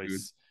good Very good.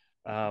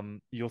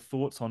 choice. Your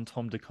thoughts on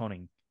Tom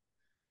DeConning?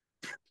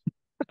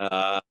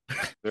 Uh,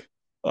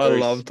 I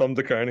love Tom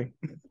DeConey.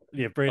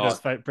 Yeah,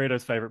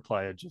 Brito's favorite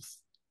player. Just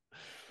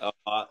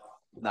no,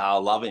 I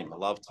love him. I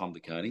love Tom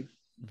DeConey.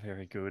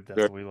 very good. That's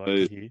Very what we like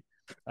smooth. to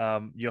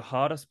hear. Your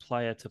hardest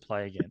player to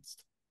play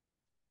against?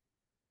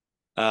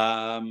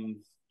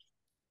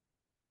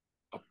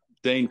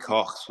 Dean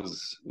Cox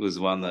was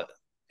one that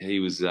he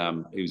was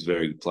a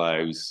very good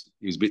player. He was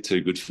a bit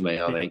too good for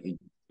me. I think he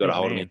got a Big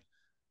hold of man. me.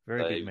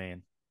 Very So big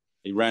man.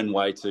 he ran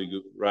way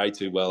too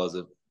well as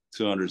a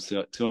 200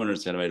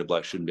 centimeter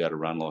bloke shouldn't be able to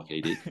run like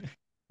he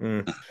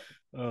did.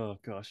 Oh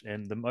gosh,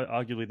 and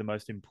arguably the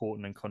most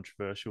important and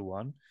controversial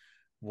one.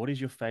 What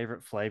is your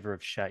favorite flavor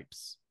of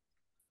shapes?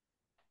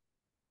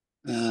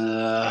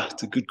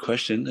 It's a good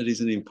question. It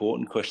is an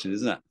important question,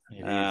 isn't it?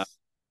 It is.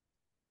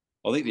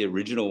 I think the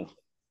original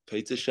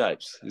pizza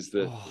shapes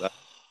Oh,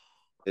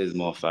 is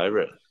my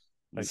favourite.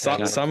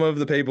 okay. Some of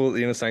the people at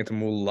the Inner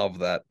Sanctum will love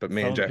that, but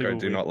me Some and of the Jacko people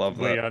do not love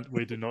that.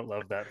 we do not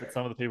love that, but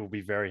some of the people will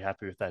be very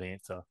happy with that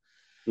answer.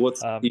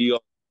 What's Um, you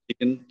got?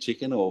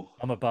 Chicken or?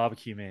 I'm a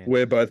barbecue man.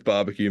 We're both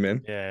barbecue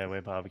men, Yeah,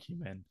 we're barbecue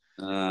men.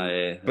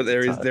 Yeah, but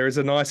that's a tough. there is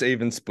a nice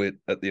even split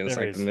at the Inner There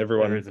Sanctum. is.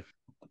 There is.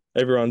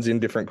 Everyone's in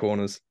different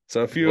corners,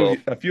 so Well,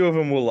 a few of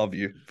them will love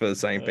you for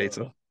saying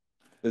pizza.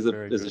 Very there's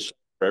a good. shape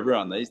for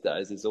everyone these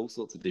days. There's all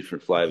sorts of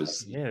different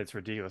flavours. Yeah, it's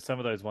ridiculous. Some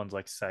of those ones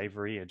like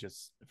savory are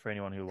just for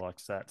anyone who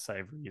likes that.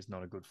 Savory is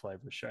not a good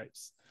flavor of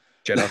shapes.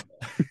 Cheddar.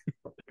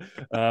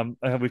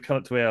 We've come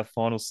up to our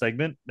final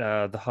segment,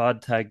 the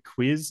hard tag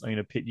quiz. I'm going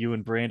to pit you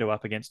and Brando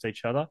up against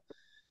each other.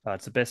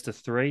 It's a best of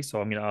 3, so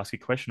I'm going to ask a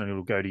question, and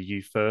it'll go to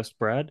you first,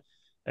 Brad,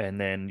 and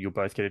then you'll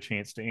both get a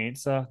chance to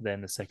answer.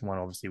 Then the second one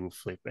obviously will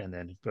flip, and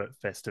then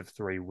best of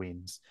 3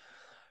 wins.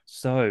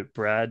 So,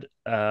 Brad,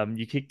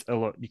 you kicked a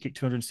lot. You kicked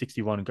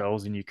 261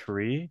 goals in your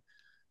career.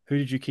 Who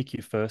did you kick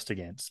your first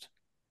against?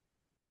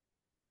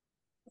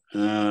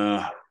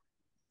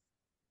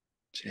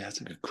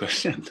 That's a good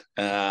question.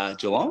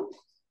 Geelong.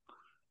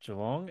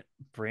 Geelong.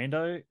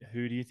 Brando,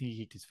 who do you think he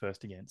kicked his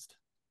first against?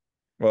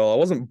 Well, I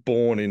wasn't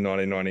born in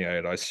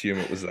 1998. I assume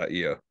it was that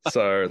year.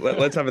 So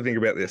let's have a think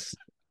about this.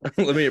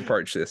 Let me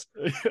approach this.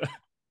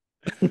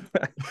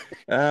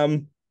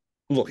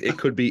 look, it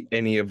could be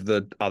any of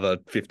the other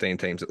 15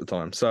 teams at the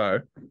time. So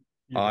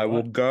You're I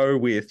will right. go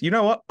with, you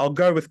know what? I'll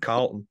go with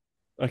Carlton.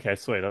 Okay,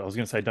 sweet. I was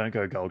going to say don't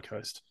go Gold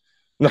Coast.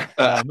 No.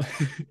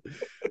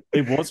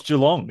 It was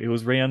Geelong. It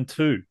was round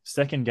 2,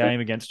 second game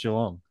against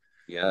Geelong.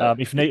 Yeah.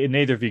 If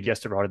neither of you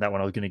guessed it right in that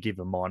one, I was going to give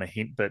a minor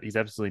hint, but he's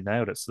absolutely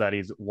nailed it. So that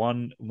is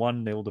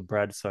 1-0 to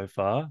Brad so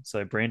far.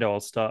 So Brando, I'll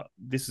start.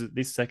 This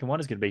second one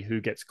is going to be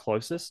who gets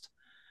closest.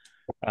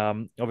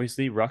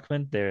 Obviously,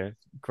 Ruckman, they're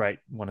great.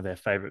 One of their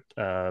favorite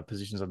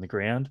positions on the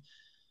ground.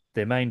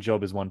 Their main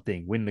job is one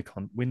thing: win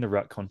the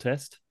ruck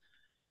contest.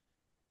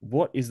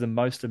 What is the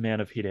most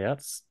amount of hit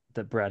outs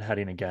that Brad had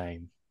in a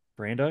game?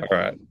 Brando? All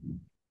right.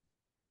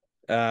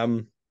 Let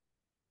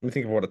me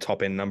think of what a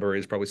top end number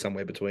is. Probably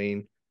somewhere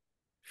between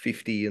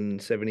 50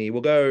 and 70.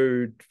 We'll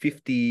go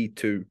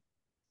 52.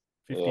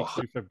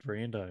 52 for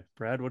Brando.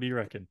 Brad, what do you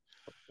reckon?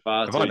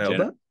 Far Have too I nailed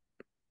generous,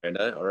 that?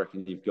 Brando. I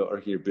reckon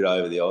you're a bit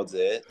over the odds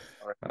there.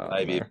 I reckon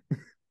maybe No.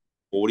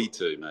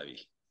 42,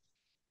 maybe.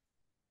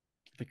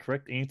 The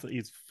correct answer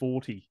is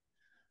 40.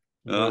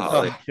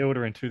 Oh, St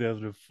Kilda in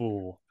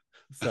 2004.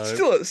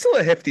 So Still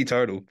a hefty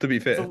total, to be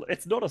fair.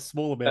 it's not a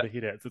small amount of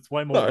hit outs. It's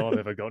way more No. than I've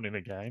ever gotten in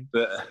a game.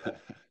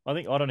 but- I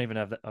don't even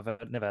have that.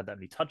 I've never had that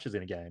many touches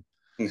in a game.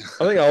 I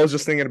think I was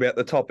just thinking about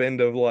the top end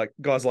of like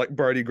guys like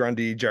Brody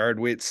Grundy, Jared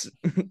Witts,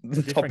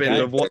 the top end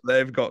game. of what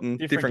they've gotten.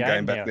 Different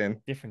game back now.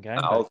 then. Different game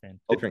I'll, back then.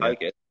 I'll Different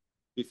take it.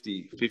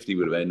 50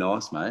 would have been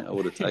nice, mate. I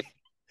would have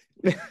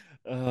taken.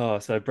 Oh,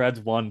 so Brad's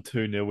won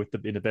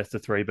 2-0 in the best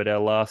of 3. But our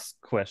last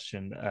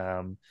question,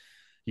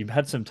 you've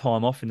had some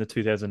time off in the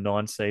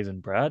 2009 season,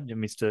 Brad. You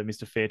missed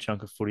a fair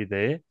chunk of footy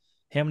there.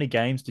 How many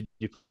games did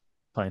you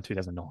play in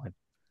 2009?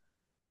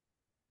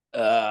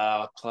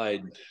 I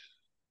played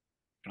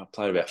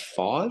about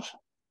 5,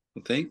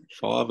 I think.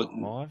 5.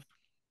 5.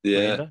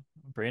 Yeah.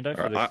 Brando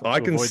All right, I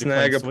can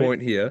snag a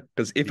point here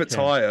because if it's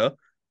higher,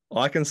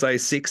 I can say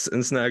 6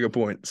 and snag a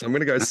point. So I'm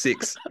going to go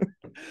 6.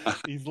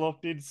 He's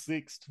locked in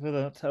 6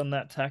 on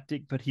that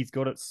tactic, but he's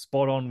got it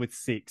spot on with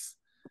 6.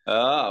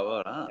 Oh,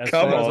 well done. As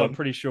Come far as on. I'm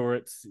pretty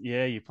sure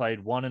you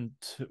played 1 and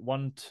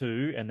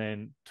 2, and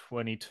then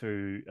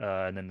 22,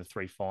 and then the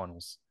 3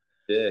 finals.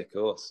 Yeah, of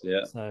course.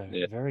 Yeah. So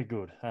Yeah. very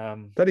good.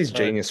 That is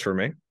genius for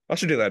me. I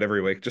should do that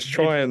every week. Just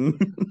try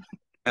and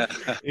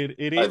It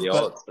Play is, the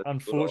but odds. That's good,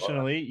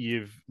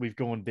 unfortunately, we've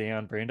gone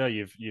down, Brenda.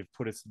 You've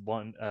put us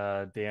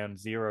down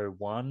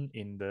 0-1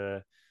 in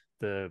the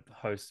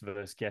host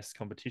versus guest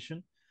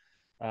competition.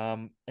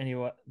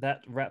 Anyway,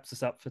 that wraps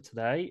us up for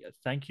today.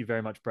 Thank you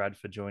very much, Brad,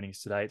 for joining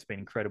us today. It's been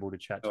incredible to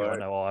chat to you. I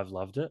know I've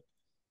loved it.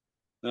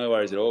 No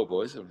worries at all,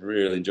 boys. I've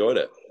really enjoyed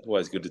it.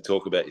 Always good to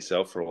talk about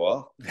yourself for a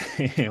while.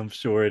 I'm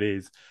sure it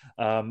is.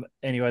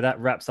 Anyway, that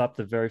wraps up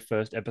the very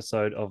first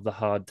episode of the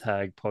Hard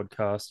Tag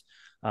podcast.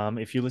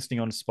 If you're listening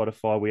on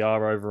Spotify, we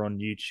are over on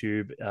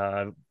YouTube.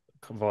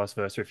 Vice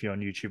versa, if you're on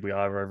YouTube, we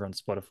are over on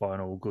Spotify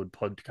and all good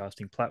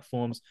podcasting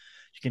platforms.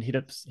 You can hit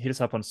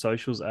us up on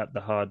socials at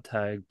the Hard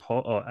Tag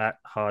Pod or at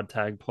Hard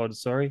Tag Pod.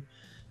 Sorry,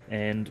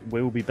 and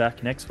we will be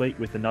back next week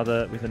with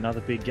another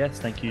big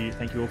guest. Thank you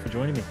all for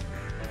joining me.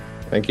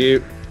 thank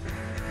you.